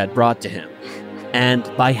super bread brought to him. And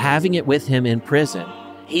by having it with him in prison,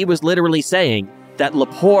 he was literally saying that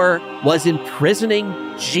Lepore was imprisoning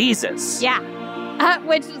Jesus. Yeah.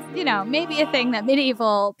 Which is, maybe a thing that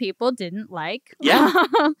medieval people didn't like. Yeah.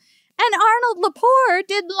 And Arnold Lepore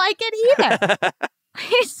didn't like it either.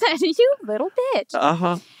 He said, "You little bitch."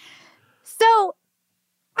 Uh-huh. So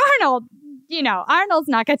Arnold's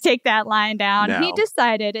not going to take that line down. No. He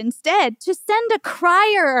decided instead to send a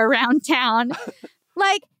crier around town.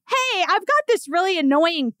 Like, hey, I've got this really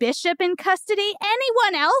annoying bishop in custody.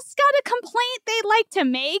 Anyone else got a complaint they'd like to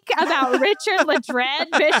make about Richard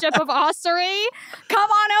Ledred, Bishop of Ossory? Come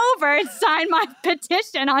on over and sign my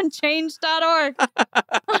petition on change.org.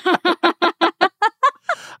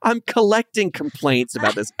 I'm collecting complaints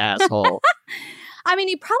about this asshole. I mean,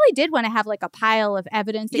 he probably did want to have like a pile of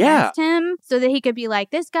evidence against him so that he could be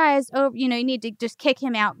like, this guy is, you need to just kick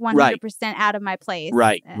him out 100% out of my place.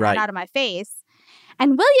 Right. Out of my face.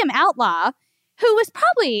 And William Outlaw, who was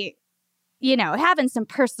probably, having some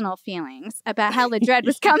personal feelings about how Ledred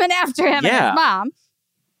was coming after him and his mom,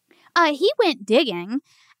 he went digging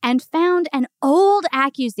and found an old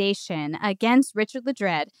accusation against Richard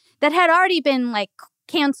Ledred that had already been like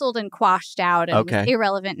canceled and quashed out and was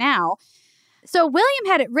irrelevant now. So William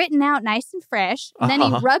had it written out nice and fresh. And then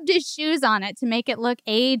he rubbed his shoes on it to make it look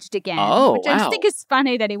aged again. Oh, which I just think is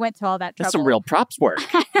funny that he went to all that trouble. That's some real props work.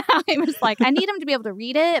 He was like, I need him to be able to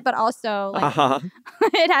read it, but also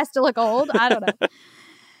it has to look old. I don't know.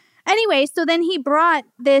 Anyway, so then he brought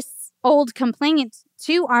this old complaint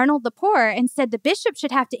to Arnold Lepore and said the bishop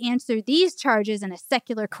should have to answer these charges in a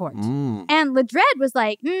secular court. And Ledred was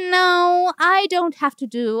like, no, I don't have to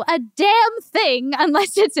do a damn thing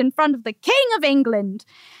unless it's in front of the King of England.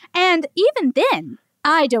 And even then,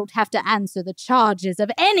 I don't have to answer the charges of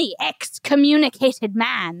any excommunicated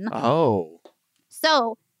man. Oh.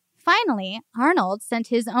 So finally, Arnold sent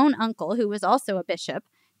his own uncle, who was also a bishop,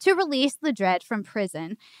 to release Ledred from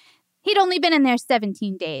prison. He'd only been in there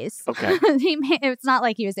 17 days. Okay. It's not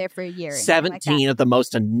like he was there for a year. 17 of the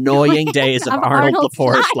most annoying days of Arnold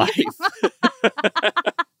Lepore's life.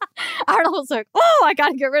 Arnold was like, oh, I got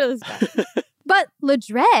to get rid of this guy. But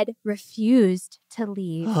Ledred refused to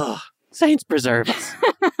leave. Saints preserve us.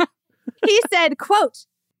 He said, quote,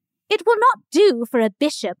 "It will not do for a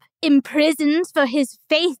bishop imprisoned for his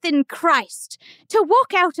faith in Christ to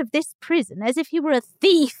walk out of this prison as if he were a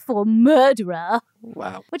thief or murderer."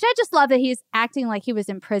 Wow. Which I just love that he's acting like he was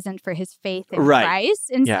imprisoned for his faith in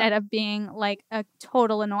Christ instead of being like a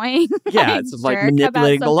total annoying it's like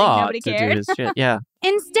manipulating the law to do his shit. Yeah.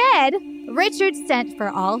 Instead, Richard sent for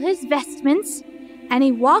all his vestments and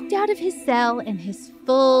he walked out of his cell in his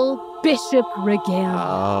full bishop regalia.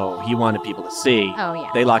 Oh, he wanted people to see. Oh,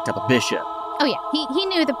 yeah. They locked up a bishop. Oh, yeah. He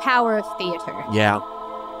knew the power of theater. Yeah.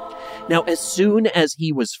 Now, as soon as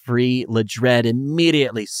he was free, Ledred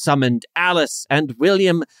immediately summoned Alice and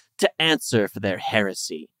William to answer for their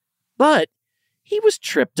heresy. But he was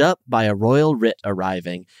tripped up by a royal writ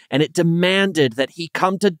arriving, and it demanded that he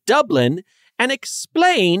come to Dublin and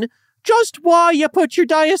explain just why you put your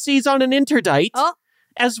diocese on an interdict,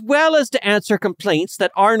 as well as to answer complaints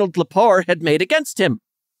that Arnold Lepore had made against him.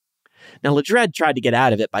 Now, Ledred tried to get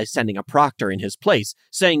out of it by sending a proctor in his place,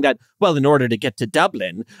 saying that, well, in order to get to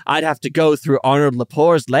Dublin, I'd have to go through Arnold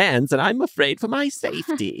Lepore's lands, and I'm afraid for my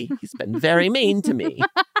safety. He's been very mean to me.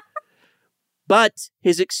 But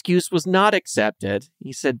his excuse was not accepted.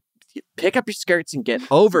 He said, pick up your skirts and get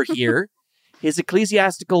over here. His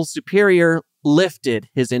ecclesiastical superior lifted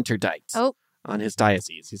his interdict on his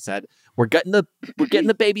diocese. He said, we're getting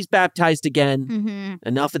the babies baptized again. Mm-hmm.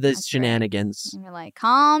 Enough of this shenanigans. And you're like,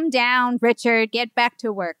 calm down, Richard. Get back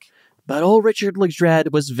to work. But old Richard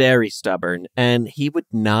Ledred was very stubborn, and he would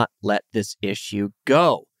not let this issue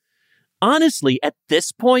go. Honestly, at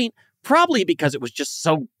this point, probably because it was just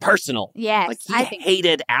so personal. Yes, like he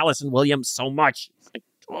hated Alice and William so much. Like,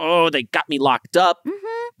 oh, they got me locked up. Mm-hmm.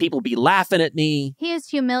 People be laughing at me. He is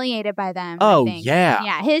humiliated by them. Oh, I think. yeah.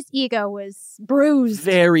 Yeah, his ego was bruised.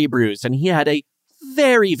 Very bruised. And he had a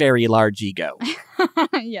very, very large ego.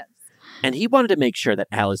 Yes. And he wanted to make sure that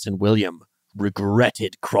Alice and William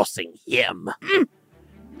regretted crossing him.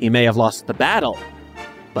 He may have lost the battle,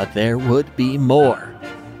 but there would be more.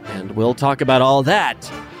 And we'll talk about all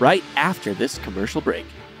that right after this commercial break.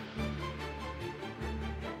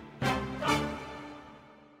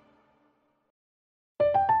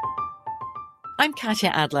 I'm Katya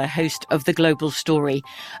Adler, host of The Global Story.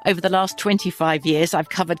 Over the last 25 years, I've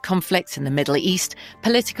covered conflicts in the Middle East,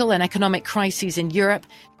 political and economic crises in Europe,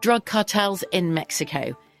 drug cartels in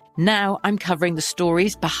Mexico. Now I'm covering the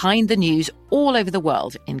stories behind the news all over the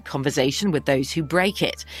world in conversation with those who break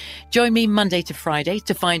it. Join me Monday to Friday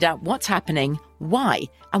to find out what's happening, why,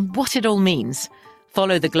 and what it all means.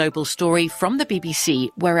 Follow The Global Story from the BBC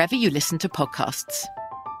wherever you listen to podcasts.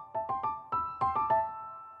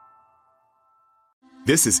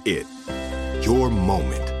 This is it. Your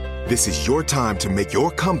moment. This is your time to make your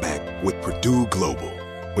comeback with Purdue Global.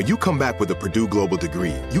 When you come back with a Purdue Global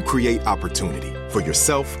degree, you create opportunity for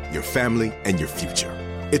yourself, your family, and your future.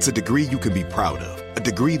 It's a degree you can be proud of, a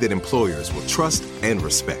degree that employers will trust and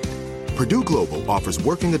respect. Purdue Global offers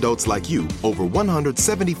working adults like you over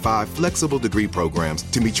 175 flexible degree programs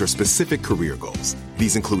to meet your specific career goals.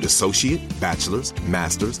 These include associate, bachelor's,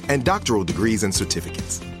 master's, and doctoral degrees and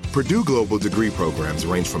certificates. Purdue Global degree programs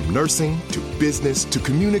range from nursing to business to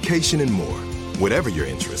communication and more. Whatever your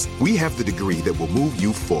interest, we have the degree that will move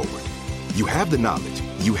you forward. You have the knowledge,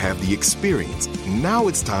 you have the experience. Now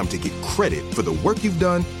it's time to get credit for the work you've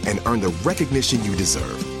done and earn the recognition you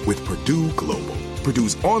deserve with Purdue Global,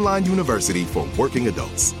 Purdue's online university for working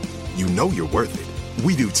adults. You know you're worth it.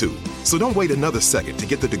 We do too. So don't wait another second to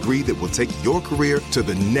get the degree that will take your career to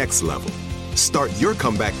the next level. Start your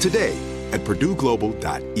comeback today at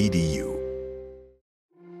purdueglobal.edu.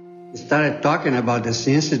 We started talking about this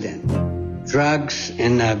incident. Drugs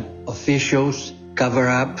and officials cover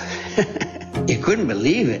up. You couldn't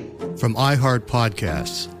believe it. From iHeart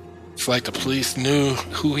Podcasts. It's like the police knew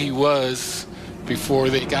who he was before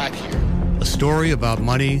they got here. A story about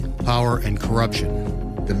money, power, and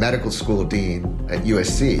corruption. The medical school dean at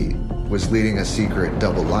USC was leading a secret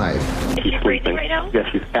double life. She's breathing right now?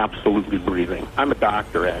 Yes, she's absolutely breathing. I'm a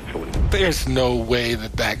doctor, actually. There's no way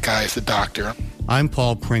that guy's a doctor. I'm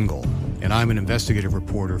Paul Pringle, and I'm an investigative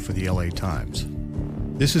reporter for the LA Times.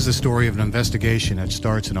 This is the story of an investigation that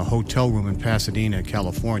starts in a hotel room in Pasadena,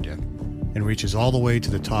 California, and reaches all the way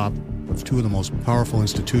to the top of two of the most powerful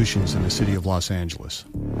institutions in the city of Los Angeles.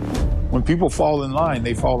 When people fall in line,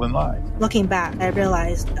 they fall in line. Looking back, I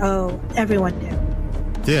realized, everyone knew.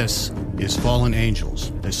 This is Fallen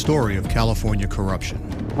Angels, a story of California corruption.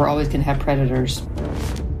 We're always going to have predators.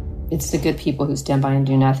 It's the good people who stand by and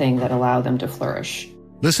do nothing that allow them to flourish.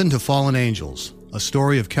 Listen to Fallen Angels, a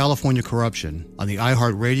story of California corruption on the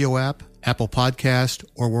iHeartRadio app, Apple Podcast,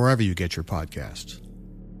 or wherever you get your podcasts.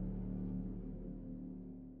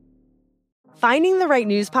 Finding the right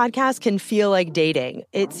news podcast can feel like dating.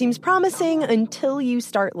 It seems promising until you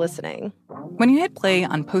start listening. When you hit play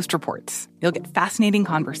on Post Reports, you'll get fascinating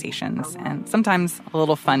conversations and sometimes a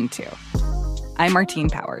little fun, too. I'm Martine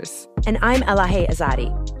Powers. And I'm Elahe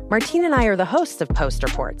Azadi. Martine and I are the hosts of Post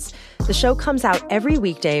Reports. The show comes out every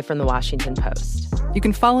weekday from The Washington Post. You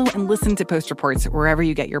can follow and listen to Post Reports wherever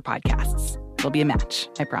you get your podcasts. It'll be a match,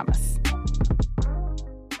 I promise.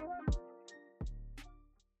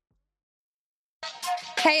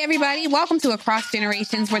 Hey, everybody. Welcome to Across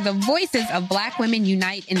Generations, where the voices of Black women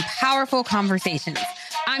unite in powerful conversations.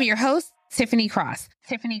 I'm your host, Tiffany Cross.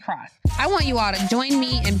 I want you all to join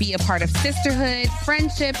me and be a part of sisterhood,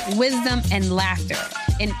 friendship, wisdom, and laughter.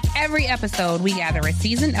 In every episode, we gather a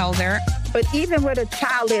seasoned elder. But even with a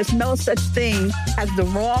child, there's no such thing as the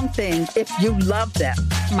wrong thing if you love them.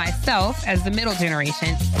 Myself, as the middle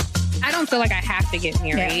generation. I don't feel like I have to get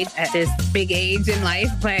married at this big age in life,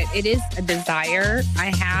 but it is a desire I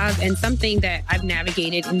have and something that I've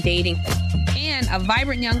navigated in dating. And a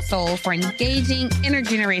vibrant young soul for engaging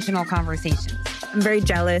intergenerational conversations. I'm very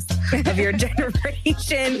jealous of your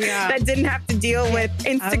generation that didn't have to deal with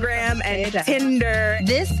Instagram and Tinder.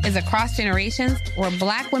 This is Across Generations, where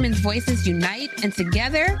Black women's voices unite, and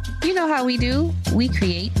together, you know how we do, we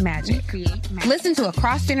create magic. Listen to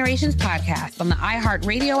Across Generations podcast on the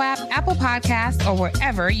iHeartRadio app, Apple Podcasts, or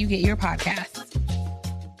wherever you get your podcasts.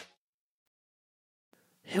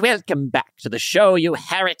 Welcome back to the show, you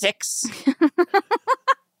heretics.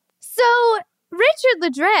 So, Richard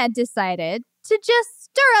LeDread decided to just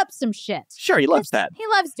stir up some shit. Sure, he loves that. He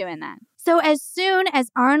loves doing that. So as soon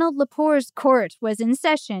as Arnold Lepore's court was in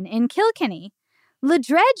session in Kilkenny,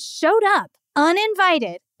 LeDread showed up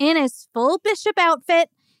uninvited in his full bishop outfit,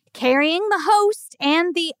 carrying the host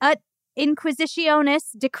and the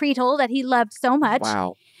Inquisitionis decretal that he loved so much.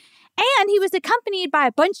 Wow. And he was accompanied by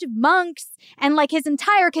a bunch of monks and like his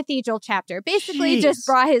entire cathedral chapter. Basically just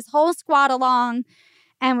brought his whole squad along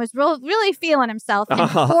and was really feeling himself and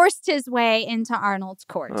forced his way into Arnold's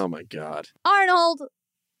court. Oh, my God. Arnold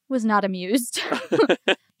was not amused.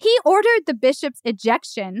 He ordered the bishop's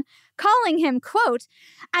ejection, calling him, quote,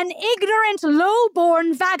 an ignorant,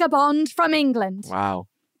 low-born vagabond from England. Wow.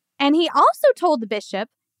 And he also told the bishop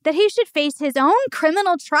that he should face his own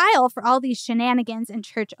criminal trial for all these shenanigans and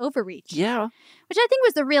church overreach. Yeah. Which I think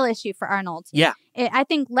was the real issue for Arnold. Yeah. I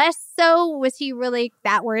think less so was he really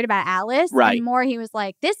that worried about Alice. Right. And more he was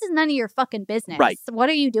like, this is none of your fucking business. Right. What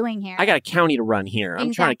are you doing here? I got a county to run here.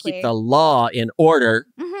 I'm trying to Exactly. keep the law in order.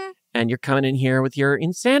 Mm-hmm. And you're coming in here with your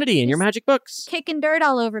insanity and your magic books. Kicking dirt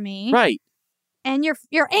all over me. Right. And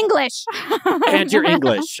you're English. And you're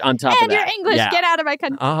English on top of that. And you're English. Yeah. Get out of my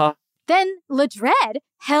country. Uh-huh. Then Ledred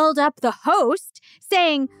held up the host,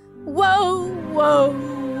 saying, "Whoa, whoa,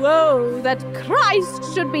 whoa, that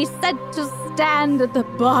Christ should be set to stand at the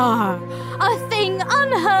bar. A thing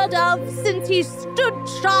unheard of since he stood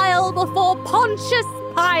trial before Pontius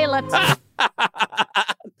Pilate."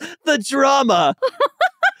 The drama.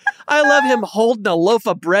 I love him holding a loaf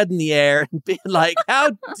of bread in the air and being like,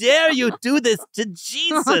 how dare you do this to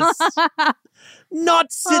Jesus?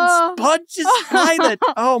 Not since Pontius Pilate.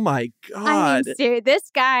 Oh, my God. I mean, seriously, this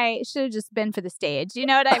guy should have just been for the stage. You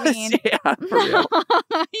know what I mean? Yeah, for real.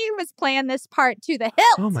 He was playing this part to the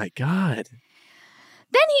hilt. Oh, my God.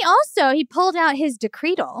 Then he pulled out his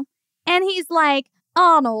decretal, and he's like,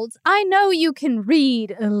 "Arnold, I know you can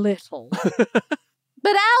read a little.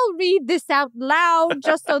 But I'll read this out loud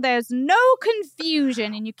just so there's no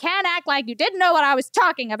confusion and you can't act like you didn't know what I was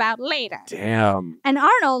talking about later." Damn. And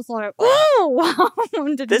Arnold's like,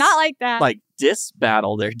 "Ooh," did not like that. Like disc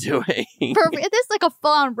battle they're doing. This is like a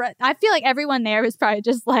full-on. I feel like everyone there was probably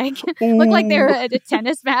just like looked like they were at a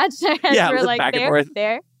tennis match. Yeah, we're like back and there, forth.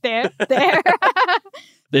 there.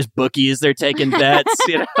 There's bookies. They're taking bets.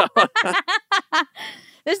 You know.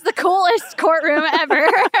 This is the coolest courtroom ever.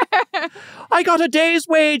 I got a day's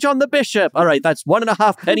wage on the bishop. All right, that's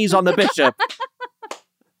 1.5 pennies on the bishop.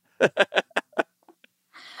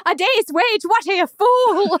 A day's wage? What a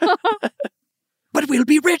fool! But we'll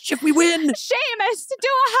be rich if we win. Seamus, do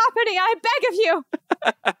a hoppity, I beg of you.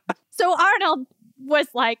 So Arnold was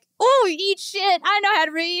like, "Oh, eat shit. I know how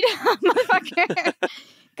to read." Motherfucker.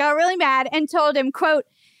 Got really mad and told him, quote,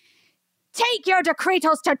 "Take your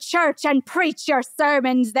decretals to church and preach your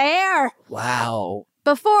sermons there." Wow.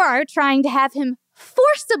 Before trying to have him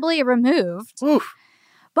forcibly removed. Oof.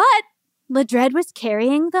 But Ledred was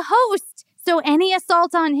carrying the host, so any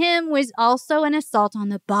assault on him was also an assault on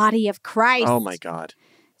the body of Christ. Oh, my God.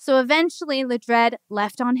 So eventually Ledred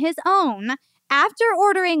left on his own after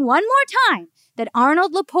ordering one more time that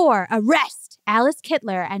Arnold Lepore arrest Alice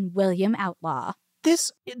Kittler and William Outlaw.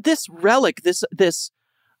 This relic, this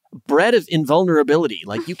bread of invulnerability,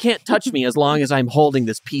 like you can't touch me as long as I'm holding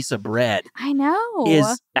this piece of bread. I know.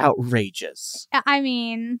 Is outrageous. I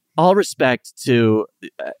mean, all respect to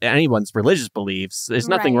anyone's religious beliefs. There's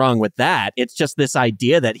nothing wrong with that. It's just this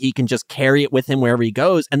idea that he can just carry it with him wherever he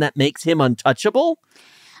goes, and that makes him untouchable.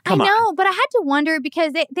 Come I know, on. but I had to wonder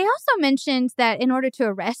because they also mentioned that in order to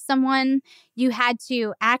arrest someone, you had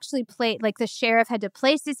to actually the sheriff had to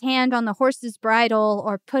place his hand on the horse's bridle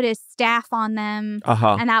or put his staff on them.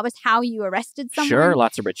 Uh-huh. And that was how you arrested someone. Sure,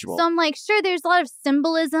 lots of ritual. So I'm like, sure, there's a lot of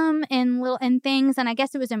symbolism in things. And I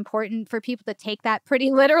guess it was important for people to take that pretty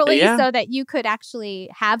literally so that you could actually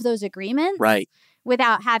have those agreements. Right.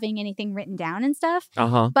 Without having anything written down and stuff.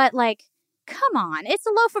 Uh-huh. But come on, it's a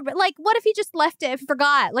loaf of bread. Like, what if he just left it and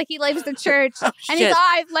forgot? Like, he leaves the church and he's like,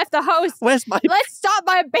 "I've left the host. Where's my... Let's stop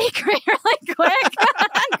by a bakery really quick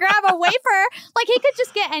and grab a wafer." Like, he could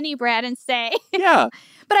just get any bread and say. Yeah.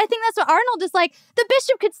 But I think that's what Arnold is like. The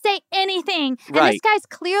bishop could say anything. And this guy's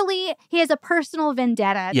clearly, he has a personal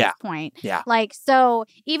vendetta at this point. Yeah. Like, so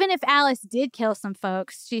even if Alice did kill some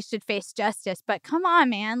folks, she should face justice. But come on,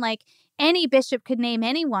 man. Like, any bishop could name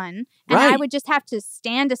anyone. And I would just have to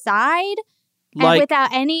stand aside. And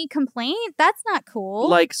without any complaint? That's not cool.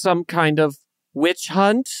 Like some kind of witch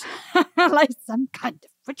hunt? Like some kind of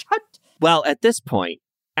witch hunt? Well, at this point,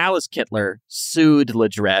 Alice Kittler sued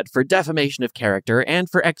Ledred for defamation of character and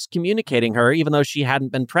for excommunicating her, even though she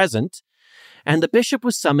hadn't been present. And the bishop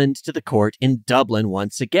was summoned to the court in Dublin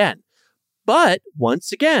once again. But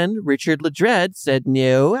once again, Richard Ledred said,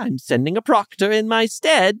 "No, I'm sending a proctor in my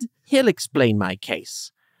stead. He'll explain my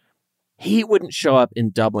case." He wouldn't show up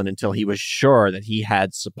in Dublin until he was sure that he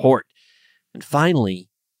had support. And finally,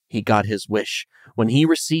 he got his wish when he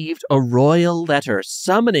received a royal letter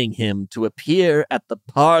summoning him to appear at the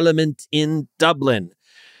Parliament in Dublin,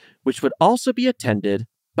 which would also be attended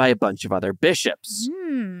by a bunch of other bishops.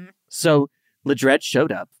 So Ledred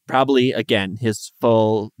showed up, probably, again, his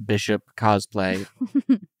full bishop cosplay.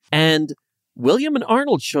 And William and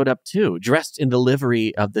Arnold showed up too, dressed in the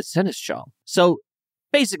livery of the seneschal. So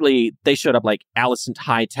basically, they showed up like Alicent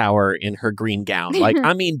Hightower in her green gown. Like,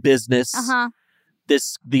 I mean business.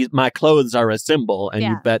 My clothes are a symbol, and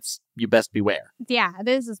you best beware. Yeah,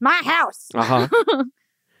 this is my house.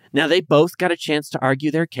 Now, they both got a chance to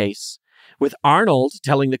argue their case, with Arnold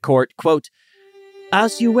telling the court, quote,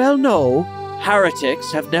 "As you well know,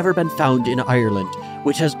 heretics have never been found in Ireland,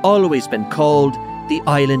 which has always been called the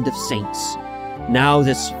Island of Saints. Now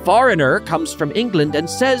this foreigner comes from England and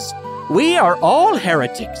says, we are all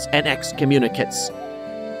heretics and excommunicates.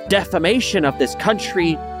 defamation of this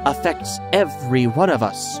country affects every one of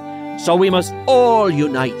us. So we must all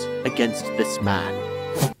unite against this man.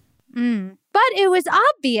 But it was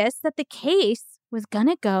obvious that the case was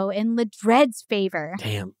gonna go in Ledred's favor.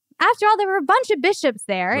 Damn. After all, there were a bunch of bishops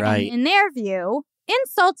there, Right. and in their view,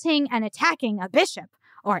 insulting and attacking a bishop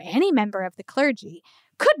or any member of the clergy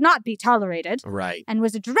could not be tolerated. Right. And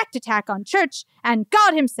was a direct attack on church and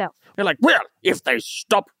God himself. They're like, well, if they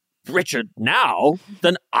stop Richard now,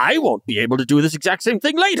 then I won't be able to do this exact same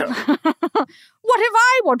thing later. What if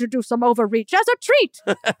I want to do some overreach as a treat?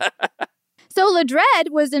 So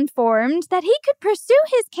Ledred was informed that he could pursue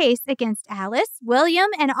his case against Alice, William,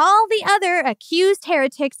 and all the other accused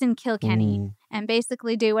heretics in Kilkenny and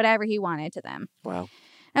basically do whatever he wanted to them. Wow.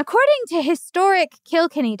 According to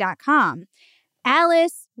historickilkenny.com,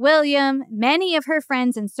 Alice, William, many of her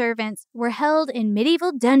friends and servants were held in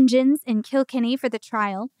medieval dungeons in Kilkenny for the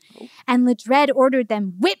trial, and Ledred ordered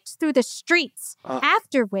them whipped through the streets,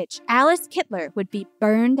 after which Alice Kittler would be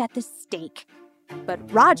burned at the stake.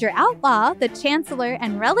 But Roger Outlaw, the chancellor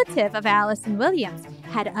and relative of Alice and Williams,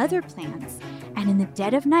 had other plans, and in the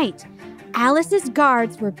dead of night, Alice's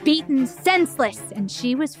guards were beaten senseless and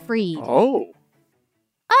she was freed. Oh.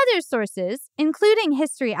 Other sources, including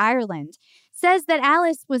History Ireland, says that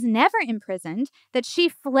Alice was never imprisoned, that she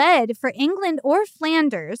fled for England or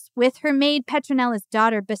Flanders with her maid Petronella's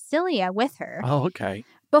daughter Basilia with her. Oh, okay.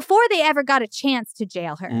 Before they ever got a chance to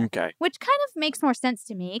jail her. Okay. Which kind of makes more sense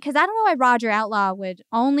to me, because I don't know why Roger Outlaw would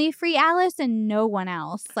only free Alice and no one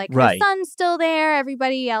else. Like, Right. her son's still there,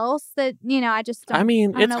 everybody else that, I just don't I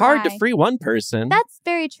mean, don't it's know hard why. to free one person. That's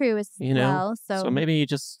very true as you know? well. So maybe you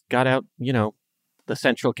just got out, the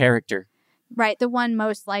central character. right, the one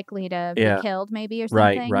most likely to Yeah. be killed, maybe, or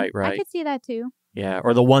Right, something. right. I could see that too. Yeah,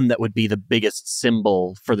 or the one that would be the biggest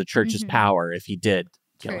symbol for the church's Mhm. power if he did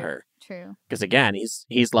kill True, her. True. Because again,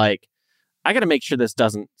 he's like, I got to make sure this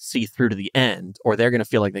doesn't see through to the end, or they're going to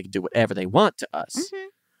feel like they can do whatever they want to us.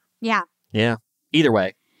 Yeah. Yeah. Either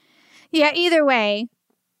way. Yeah, either way,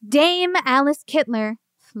 Dame Alice Kittler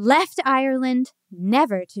left Ireland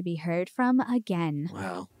never to be heard from again.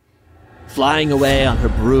 Wow. Flying away on her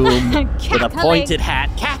broom with a Cackling. pointed hat,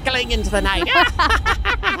 cackling into the night.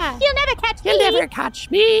 You'll never catch me. You'll never catch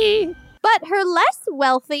me. But her less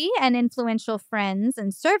wealthy and influential friends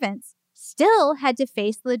and servants still had to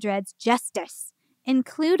face Ledred's justice,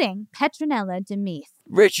 including Petronella de Meath.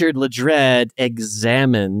 Richard Ledred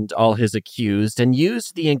examined all his accused and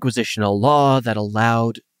used the inquisitional law that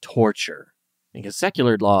allowed torture, because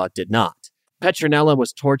secular law did not. Petronella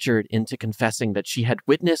was tortured into confessing that she had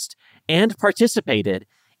witnessed and participated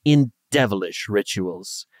in devilish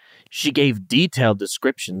rituals. She gave detailed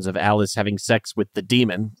descriptions of Alice having sex with the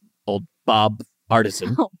demon, old Bob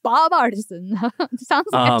Artisan. Oh, Bob Artisan. Sounds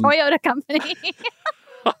like a Toyota company.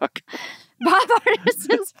 Bob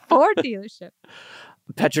Artisan's Ford dealership.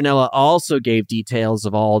 Petronella also gave details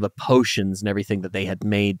of all the potions and everything that they had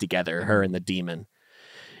made together, her and the demon.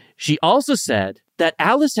 She also said that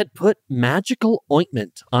Alice had put magical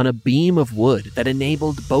ointment on a beam of wood that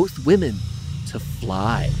enabled both women to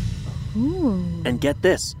fly. Ooh. And get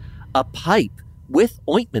this, a pipe with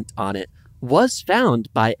ointment on it was found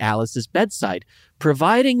by Alice's bedside,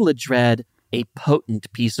 providing Ledred a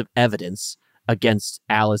potent piece of evidence against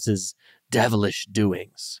Alice's devilish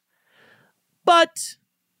doings. But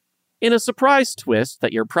in a surprise twist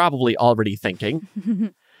that you're probably already thinking,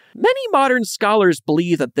 many modern scholars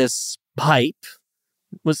believe that this pipe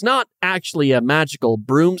was not actually a magical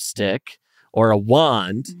broomstick or a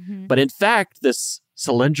wand, but in fact, this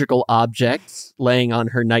cylindrical object laying on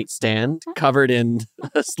her nightstand, covered in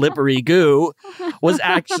slippery goo, was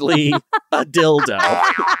actually a dildo.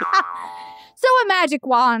 So a magic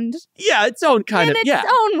wand. Yeah, its own kind in of, its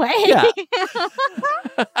own way.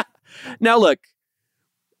 Yeah. Now look,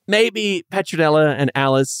 maybe Petronella and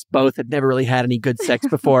Alice both had never really had any good sex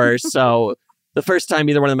before, so the first time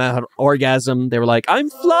either one of them had an orgasm, they were like, I'm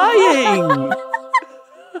flying!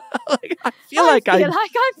 I feel like I'm I'm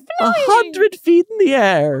flying. 100 feet in the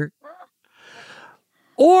air.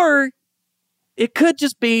 Or it could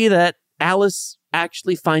just be that Alice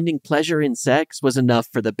actually finding pleasure in sex was enough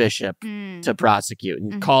for the bishop to prosecute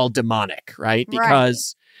and call demonic, right?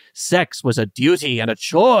 Because sex was a duty and a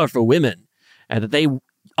chore for women, and that they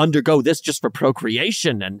undergo this just for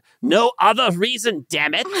procreation and no other reason,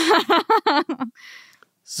 damn it.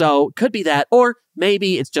 So could be that, or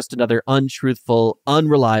maybe it's just another untruthful,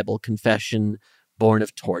 unreliable confession born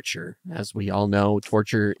of torture. As we all know,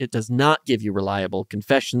 torture, it does not give you reliable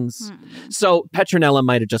confessions. So Petronella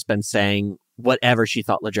might have just been saying whatever she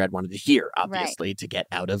thought Ledred wanted to hear, obviously, to get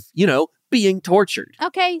out of, being tortured.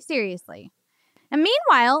 Okay, seriously. And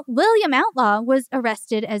meanwhile, William Outlaw was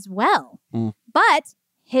arrested as well. But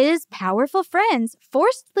his powerful friends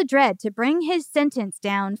forced Ledred to bring his sentence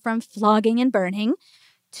down from flogging and burning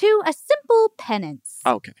to a simple penance.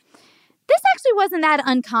 Okay. This actually wasn't that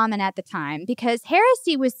uncommon at the time because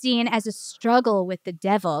heresy was seen as a struggle with the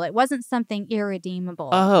devil. It wasn't something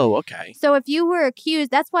irredeemable. Oh, okay. So if you were accused,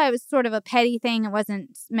 that's why it was sort of a petty thing. It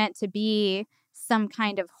wasn't meant to be some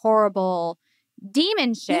kind of horrible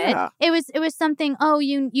demon shit. Yeah. It was something,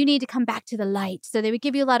 you need to come back to the light. So they would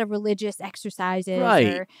give you a lot of religious exercises,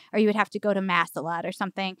 Right. or you would have to go to mass a lot or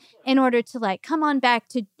something in order to like come on back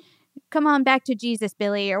to Jesus,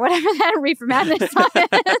 Billy, or whatever that Reefer Madness song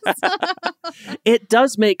is. It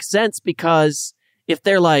does make sense because if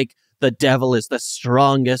they're like, the devil is the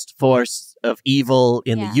strongest force of evil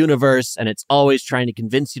in the universe, and it's always trying to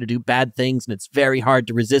convince you to do bad things, and it's very hard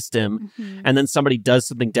to resist him. And then somebody does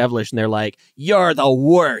something devilish, and they're like, you're the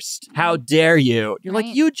worst. How dare you? You're like,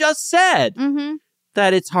 you just said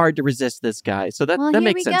that it's hard to resist this guy. So that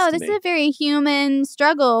makes sense to This me. is a very human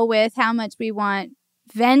struggle with how much we want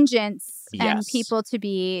vengeance and Yes. people to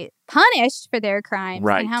be punished for their crimes,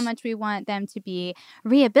 Right. and how much we want them to be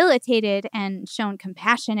rehabilitated and shown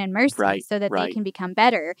compassion and mercy so that they can become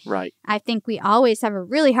better. Right. I think we always have a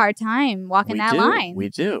really hard time walking that line. We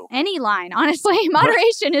do. Any line, honestly.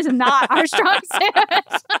 Moderation is not our strong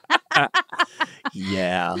suit.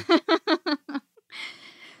 Yeah.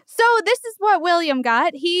 So this is what William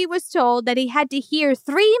got. He was told that he had to hear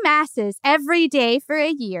 3 masses every day for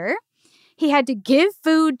a year. He had to give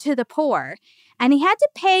food to the poor, and he had to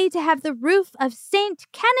pay to have the roof of St.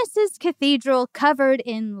 Canice's Cathedral covered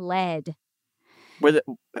in lead. Were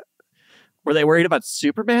they worried about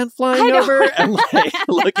Superman flying over and like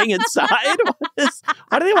looking inside?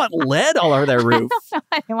 Why do they want lead all over their roof? I don't know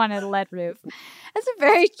why they wanted a lead roof. That's a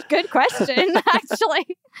very good question,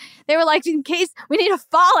 actually. They were like, in case we need a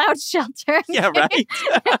fallout shelter. Yeah, right.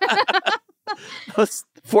 Those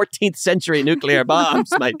 14th century nuclear bombs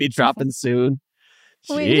might be dropping soon.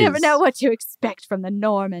 We never know what to expect from the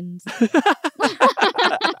Normans.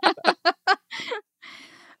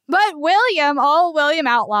 But William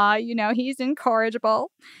Outlaw, he's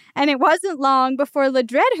incorrigible. And it wasn't long before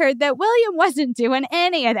Ledred heard that William wasn't doing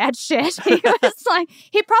any of that shit. He was like,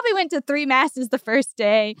 he probably went to 3 masses the first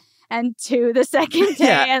day and 2 the second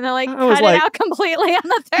day, and then cut it out completely on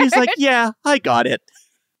the third. He's like, yeah, I got it.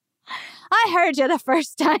 I heard you the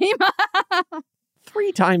first time.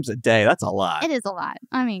 3 times a day. That's a lot. It is a lot.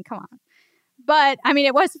 I mean, come on. But,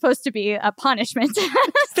 it was supposed to be a punishment. So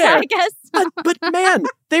Fair. I guess. But man,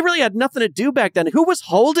 they really had nothing to do back then. Who was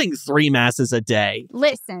holding 3 masses a day?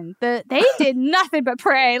 Listen, they did nothing but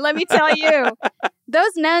pray, let me tell you.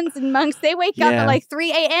 Those nuns and monks, they wake up at like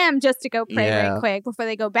 3 a.m. just to go pray right quick before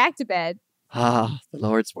they go back to bed. Ah, the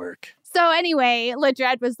Lord's work. So anyway,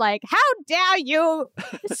 Ledred was like, how dare you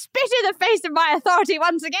spit in the face of my authority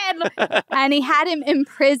once again? And he had him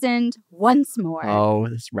imprisoned once more. Oh,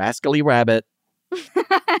 this rascally rabbit.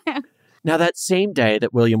 Now, that same day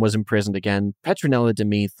that William was imprisoned again, Petronella de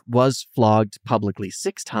Meath was flogged publicly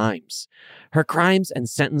 6 times. Her crimes and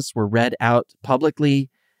sentence were read out publicly,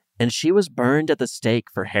 and she was burned at the stake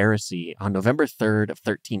for heresy on November 3rd of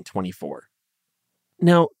 1324.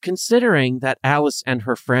 Now, considering that Alice and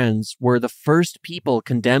her friends were the first people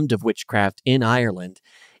condemned of witchcraft in Ireland,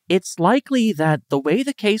 it's likely that the way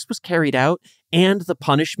the case was carried out and the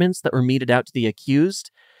punishments that were meted out to the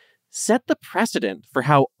accused set the precedent for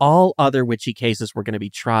how all other witchy cases were going to be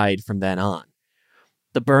tried from then on.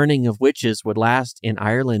 The burning of witches would last in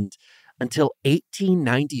Ireland until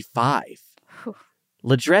 1895.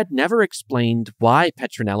 Ledred never explained why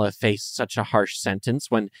Petronella faced such a harsh sentence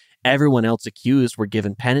when everyone else accused were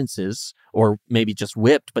given penances, or maybe just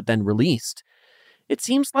whipped but then released. It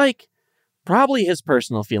seems like probably his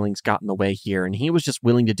personal feelings got in the way here, and he was just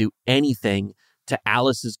willing to do anything to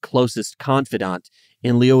Alice's closest confidant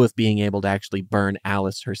in lieu of being able to actually burn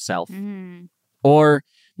Alice herself. Or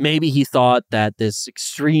maybe he thought that this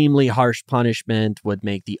extremely harsh punishment would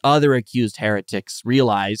make the other accused heretics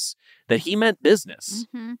realize that he meant business.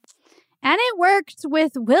 And it worked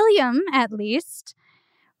with William, at least.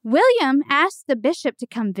 William asked the bishop to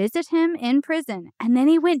come visit him in prison, and then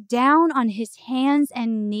he went down on his hands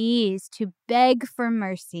and knees to beg for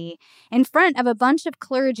mercy in front of a bunch of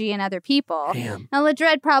clergy and other people. Damn. Now,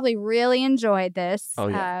 Ledred probably really enjoyed this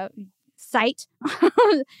sight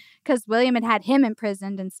because William had him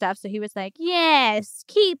imprisoned and stuff, so he was like, yes,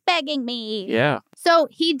 keep begging me. Yeah. So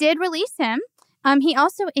he did release him. He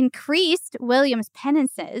also increased William's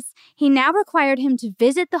penances. He now required him to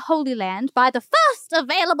visit the Holy Land by the first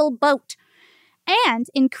available boat. and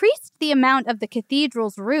increased the amount of the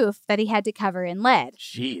cathedral's roof that he had to cover in lead.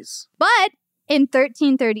 Jeez. But in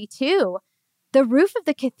 1332, the roof of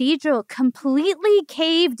the cathedral completely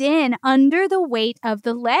caved in under the weight of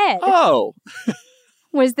the lead. Oh.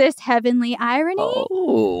 Was this heavenly irony?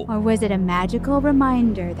 Oh. Or was it a magical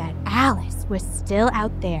reminder that Alice was still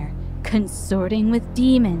out there, consorting with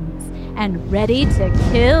demons and ready to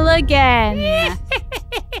kill again?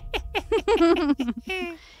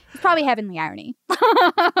 It's probably heavenly irony.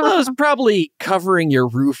 Well, it was probably covering your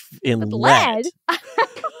roof in lead.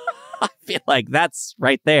 I feel like that's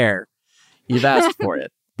right there. You've asked for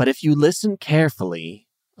it. But if you listen carefully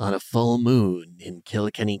on a full moon in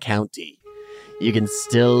Kilkenny County, you can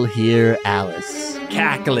still hear Alice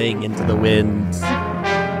cackling into the wind,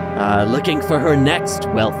 looking for her next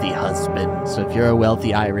wealthy husband. So if you're a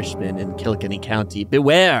wealthy Irishman in Kilkenny County,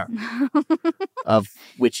 beware of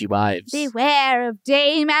witchy wives. Beware of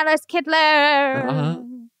Dame Alice Kittler.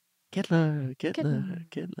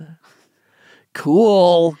 Kittler.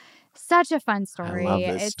 Cool. Such a fun story. I love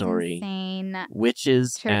this it's story. Insane.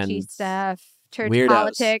 Witches Churchy and stuff. Church weirdos.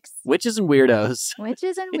 politics. Witches and weirdos.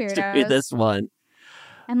 Witches and Do weirdos. this one.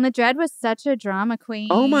 And Ledred was such a drama queen.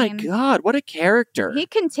 Oh my God, what a character. He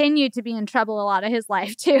continued to be in trouble a lot of his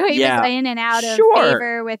life, too. He Yeah. was in and out of Sure.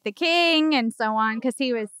 favor with the king and so on, because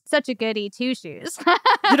he was such a goody two-shoes.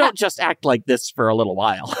 You don't just act like this for a little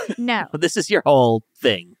while. No. This is your whole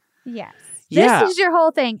thing. Yes. Yeah. This is your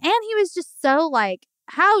whole thing. And he was just so like,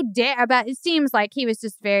 how dare, but it seems like he was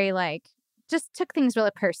just very like, just took things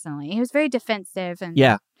really personally. He was very defensive and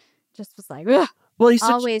Yeah. just was like, ugh, Well, he's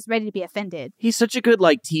always ready to be offended. He's such a good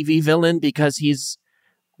like TV villain because he's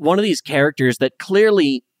one of these characters that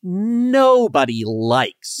clearly nobody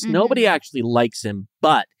likes. Mm-hmm. Nobody actually likes him,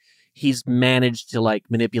 but he's managed to like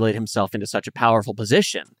manipulate himself into such a powerful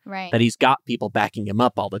position Right. that he's got people backing him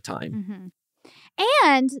up all the time. Mm-hmm.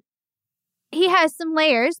 And he has some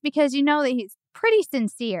layers because you know that he's pretty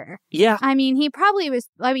sincere. Yeah. I mean, he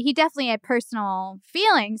definitely had personal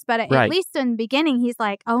feelings, but Right. at least in the beginning, he's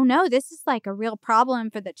like, oh no, this is like a real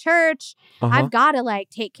problem for the church. Uh-huh. I've got to like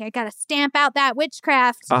take care, got to stamp out that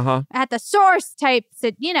witchcraft Uh-huh. at the source type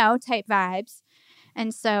vibes.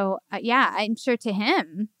 And so, yeah, I'm sure to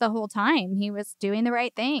him the whole time he was doing the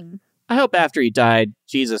right thing. I hope after he died,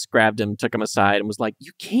 Jesus grabbed him, took him aside, and was like,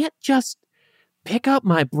 you can't just pick up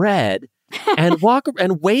my bread and walk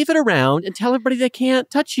and wave it around and tell everybody they can't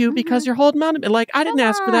touch you because you're holding on to me. Like, I didn't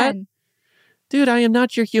ask for that. Dude, I am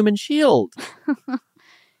not your human shield.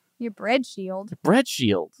 Your bread shield. Bread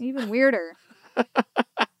shield. Even weirder.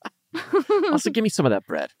 Also, give me some of that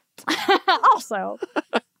bread. Also.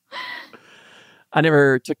 I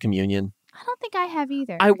never took communion. I don't think I have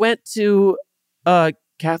either. I went to a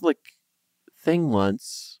Catholic thing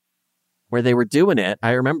once where they were doing it.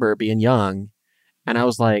 I remember being young, and I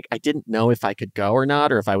was like, I didn't know if I could go or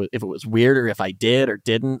not, or if it was weird, or if I did or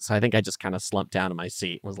didn't. So I think I just kind of slumped down in my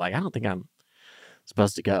seat and was like, I don't think I'm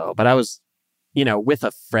supposed to go. But I was, with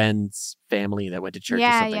a friend's family that went to church or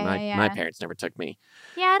something. My parents never took me.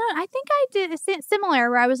 Yeah, I think I did a similar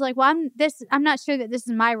where I was like, well, I'm not sure that this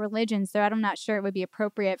is my religion, so I'm not sure it would be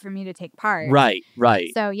appropriate for me to take part. Right.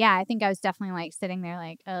 So yeah, I think I was definitely like sitting there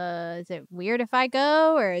like, is it weird if I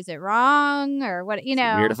go, or is it wrong, or what?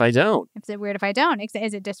 Weird if I don't. Is it weird if I don't? Is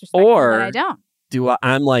it disrespectful that I don't?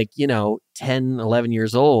 I'm like, 10, 11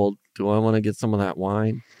 years old. Do I want to get some of that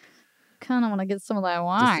wine? Kind of want to get some of that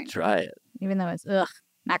wine. Just to try it. Even though it's,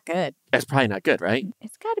 not good. It's probably not good, right?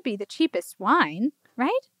 It's got to be the cheapest wine, right?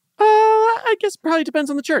 I guess probably depends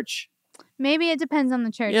on the church. Maybe it depends on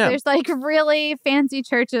the church. Yeah. There's like really fancy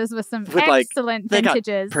churches with some excellent they got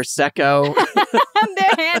vintages. Prosecco.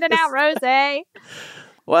 They're handing out rosé.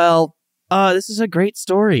 Well, this is a great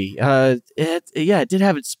story. It did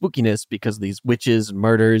have its spookiness because of these witches and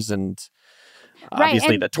murders and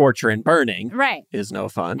obviously the torture and burning is no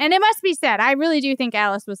fun. And it must be said, I really do think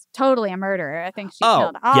Alice was totally a murderer. I think she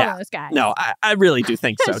killed all those guys. No, I really do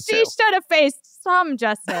think so, She should have faced some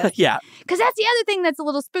justice. Yeah. Because that's the other thing that's a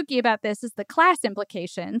little spooky about this is the class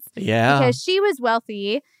implications. Yeah. Because she was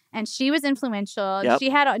wealthy and she was influential. Yep. She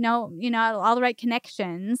had all the right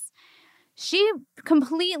connections. She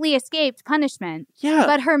completely escaped punishment. Yeah.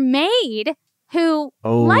 But her maid, who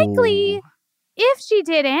likely, if she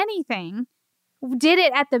did anything, did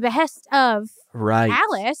it at the behest of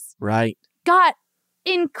Alice. Right. Got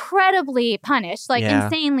incredibly punished,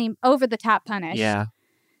 insanely over the top punished. Yeah.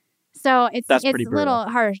 So it's That's a pretty little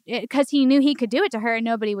harsh because he knew he could do it to her and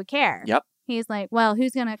nobody would care. Yep. He's like, well,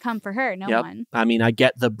 who's going to come for her? No one. I mean, I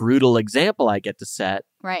get the brutal example I get to set.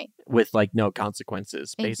 Right. With like no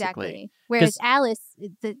consequences, basically. Exactly. Whereas Alice,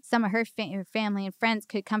 some of her family and friends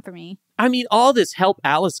could come for me. I mean, all this help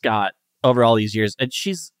Alice got over all these years, and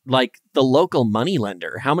she's like the local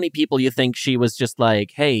moneylender. How many people you think she was just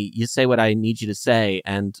like, hey, you say what I need you to say,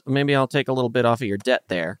 and maybe I'll take a little bit off of your debt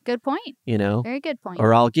there. Good point. You know? Very good point.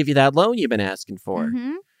 Or I'll give you that loan you've been asking for.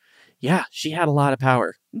 Mm-hmm. Yeah, she had a lot of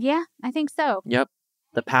power. Yeah, I think so. Yep.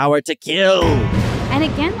 The power to kill. And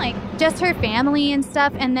again, like, just her family and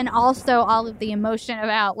stuff, and then also all of the emotion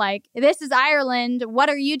about, like, this is Ireland. What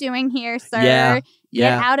are you doing here, sir? Yeah.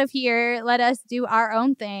 Get out of here. Let us do our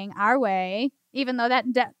own thing, our way. Even though that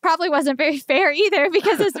probably wasn't very fair either,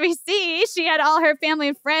 because as we see, she had all her family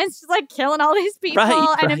and friends just, like, killing all these people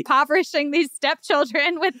and impoverishing these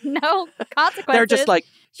stepchildren with no consequences. They're just like,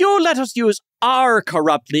 you let us use our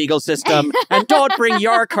corrupt legal system and don't bring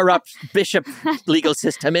your corrupt bishop legal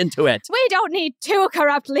system into it. We don't need two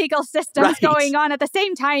corrupt legal systems going on at the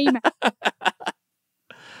same time.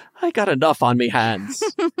 I got enough on me hands.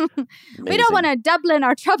 We don't want to Dublin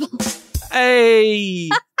our troubles. Hey,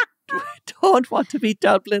 we don't want to be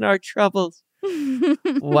doubling our troubles.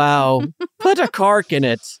 Wow. Put a cork in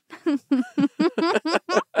it.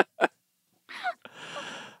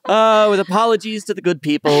 With apologies to the good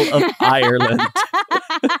people of Ireland.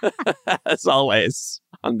 As always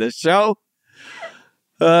on this show.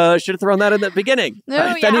 Should have thrown that in the beginning.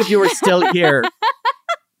 If any of you are still here,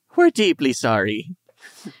 we're deeply sorry.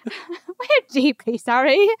 We're deeply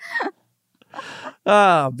sorry.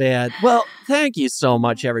 Oh, man. Well, thank you so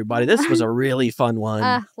much, everybody. This was a really fun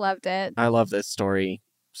one. Loved it. I love this story.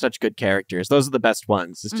 Such good characters. Those are the best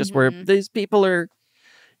ones. It's just where these people are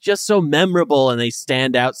just so memorable and they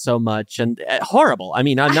stand out so much and horrible. I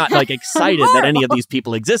mean, I'm not like excited that any of these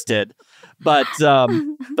people existed, but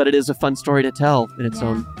it is a fun story to tell in its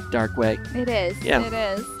own dark way. It is. Yeah. It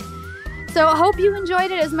is. So I hope you enjoyed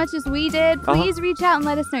it as much as we did. Please reach out and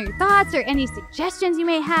let us know your thoughts or any suggestions you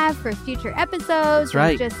may have for future episodes. That's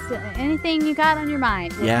right. Or just anything you got on your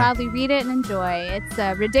mind. We'll probably read it and enjoy. It's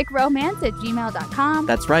ridickromance@gmail.com.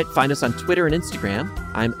 That's right. Find us on Twitter and Instagram.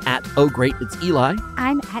 I'm at Oh Great It's Eli.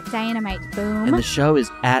 I'm at Dynamite Boom. And the show is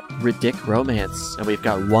at Ridic Romance. And we've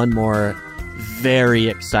got one more very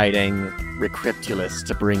exciting Recryptulus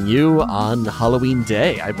to bring you on Halloween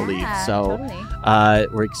Day, I believe. So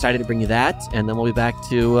we're excited to bring you that. And then we'll be back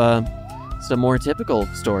to some more typical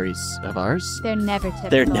stories of ours. They're never typical.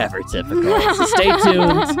 They're never typical. So stay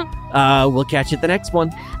tuned. We'll catch you at the next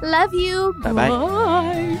one. Love you. Bye-bye.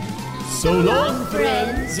 Bye. So long,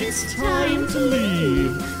 friends, it's time to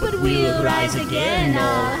leave. But we'll rise again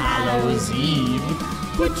all Hallows Eve.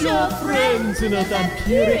 Put your friends in a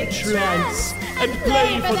vampiric trance and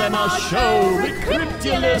play for them our show,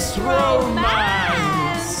 Recryptulus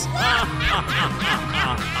Romance.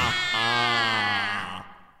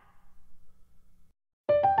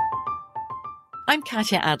 I'm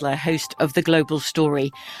Katya Adler, host of The Global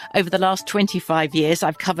Story. Over the last 25 years,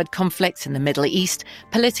 I've covered conflicts in the Middle East,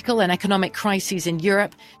 political and economic crises in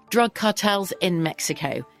Europe, drug cartels in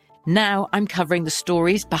Mexico. Now I'm covering the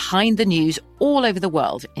stories behind the news all over the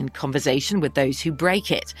world in conversation with those who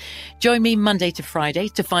break it. Join me Monday to Friday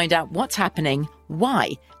to find out what's happening,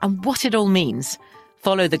 why, and what it all means.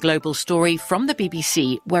 Follow The Global Story from the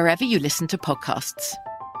BBC wherever you listen to podcasts.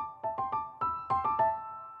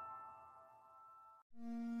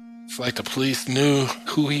 It's like the police knew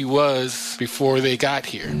who he was before they got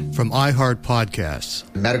here. From iHeart Podcasts.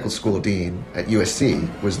 Medical school dean at USC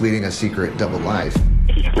was leading a secret double life.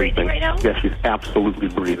 She's breathing right now? Yes, she's absolutely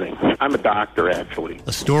breathing. I'm a doctor, actually.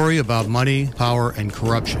 A story about money, power, and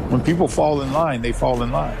corruption. When people fall in line, they fall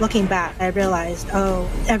in line. Looking back, I realized,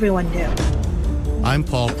 everyone knew. I'm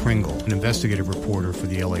Paul Pringle, an investigative reporter for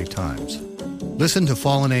the LA Times. Listen to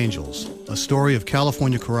Fallen Angels, a story of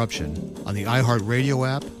California corruption on the iHeartRadio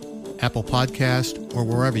app, Apple Podcast, or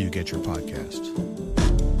wherever you get your podcasts.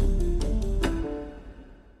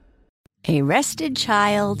 A rested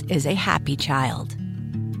child is a happy child.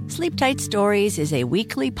 Sleep Tight Stories is a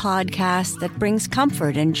weekly podcast that brings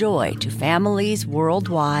comfort and joy to families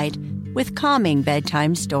worldwide with calming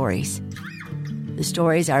bedtime stories. The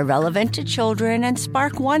stories are relevant to children and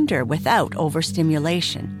spark wonder without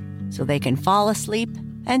overstimulation, so they can fall asleep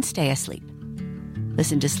and stay asleep.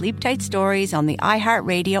 Listen to Sleep Tight Stories on the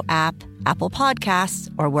iHeartRadio app, Apple Podcasts,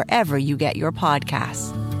 or wherever you get your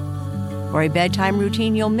podcasts. For a bedtime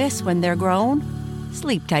routine you'll miss when they're grown,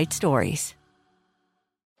 Sleep Tight Stories.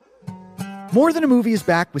 More Than a Movie is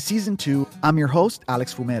back with Season 2. I'm your host,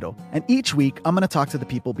 Alex Fumero, and each week I'm going to talk to the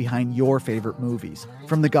people behind your favorite movies.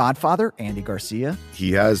 From The Godfather, Andy Garcia.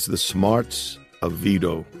 He has the smarts of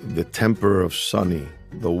Vito, the temper of Sonny,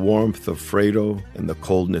 the warmth of Fredo, and the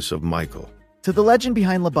coldness of Michael. To the legend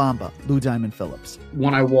behind La Bamba, Lou Diamond Phillips.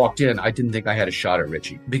 When I walked in, I didn't think I had a shot at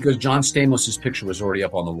Richie because John Stamos' picture was already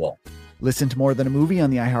up on the wall. Listen to More Than a Movie on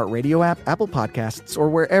the iHeartRadio app, Apple Podcasts, or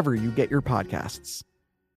wherever you get your podcasts.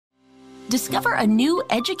 Discover a new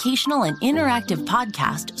educational and interactive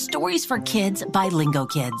podcast, Stories for Kids by Lingo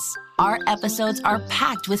Kids. Our episodes are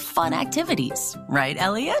packed with fun activities. Right,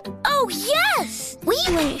 Elliot? Oh, yes! We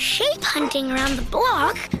went shape hunting around the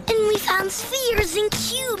block, and we found spheres and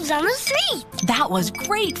cubes on the street. That was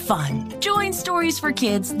great fun. Join Stories for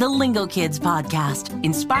Kids, the Lingo Kids podcast,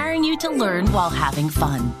 inspiring you to learn while having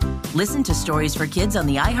fun. Listen to Stories for Kids on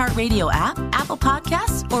the iHeartRadio app, Apple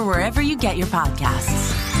Podcasts, or wherever you get your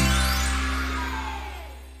podcasts.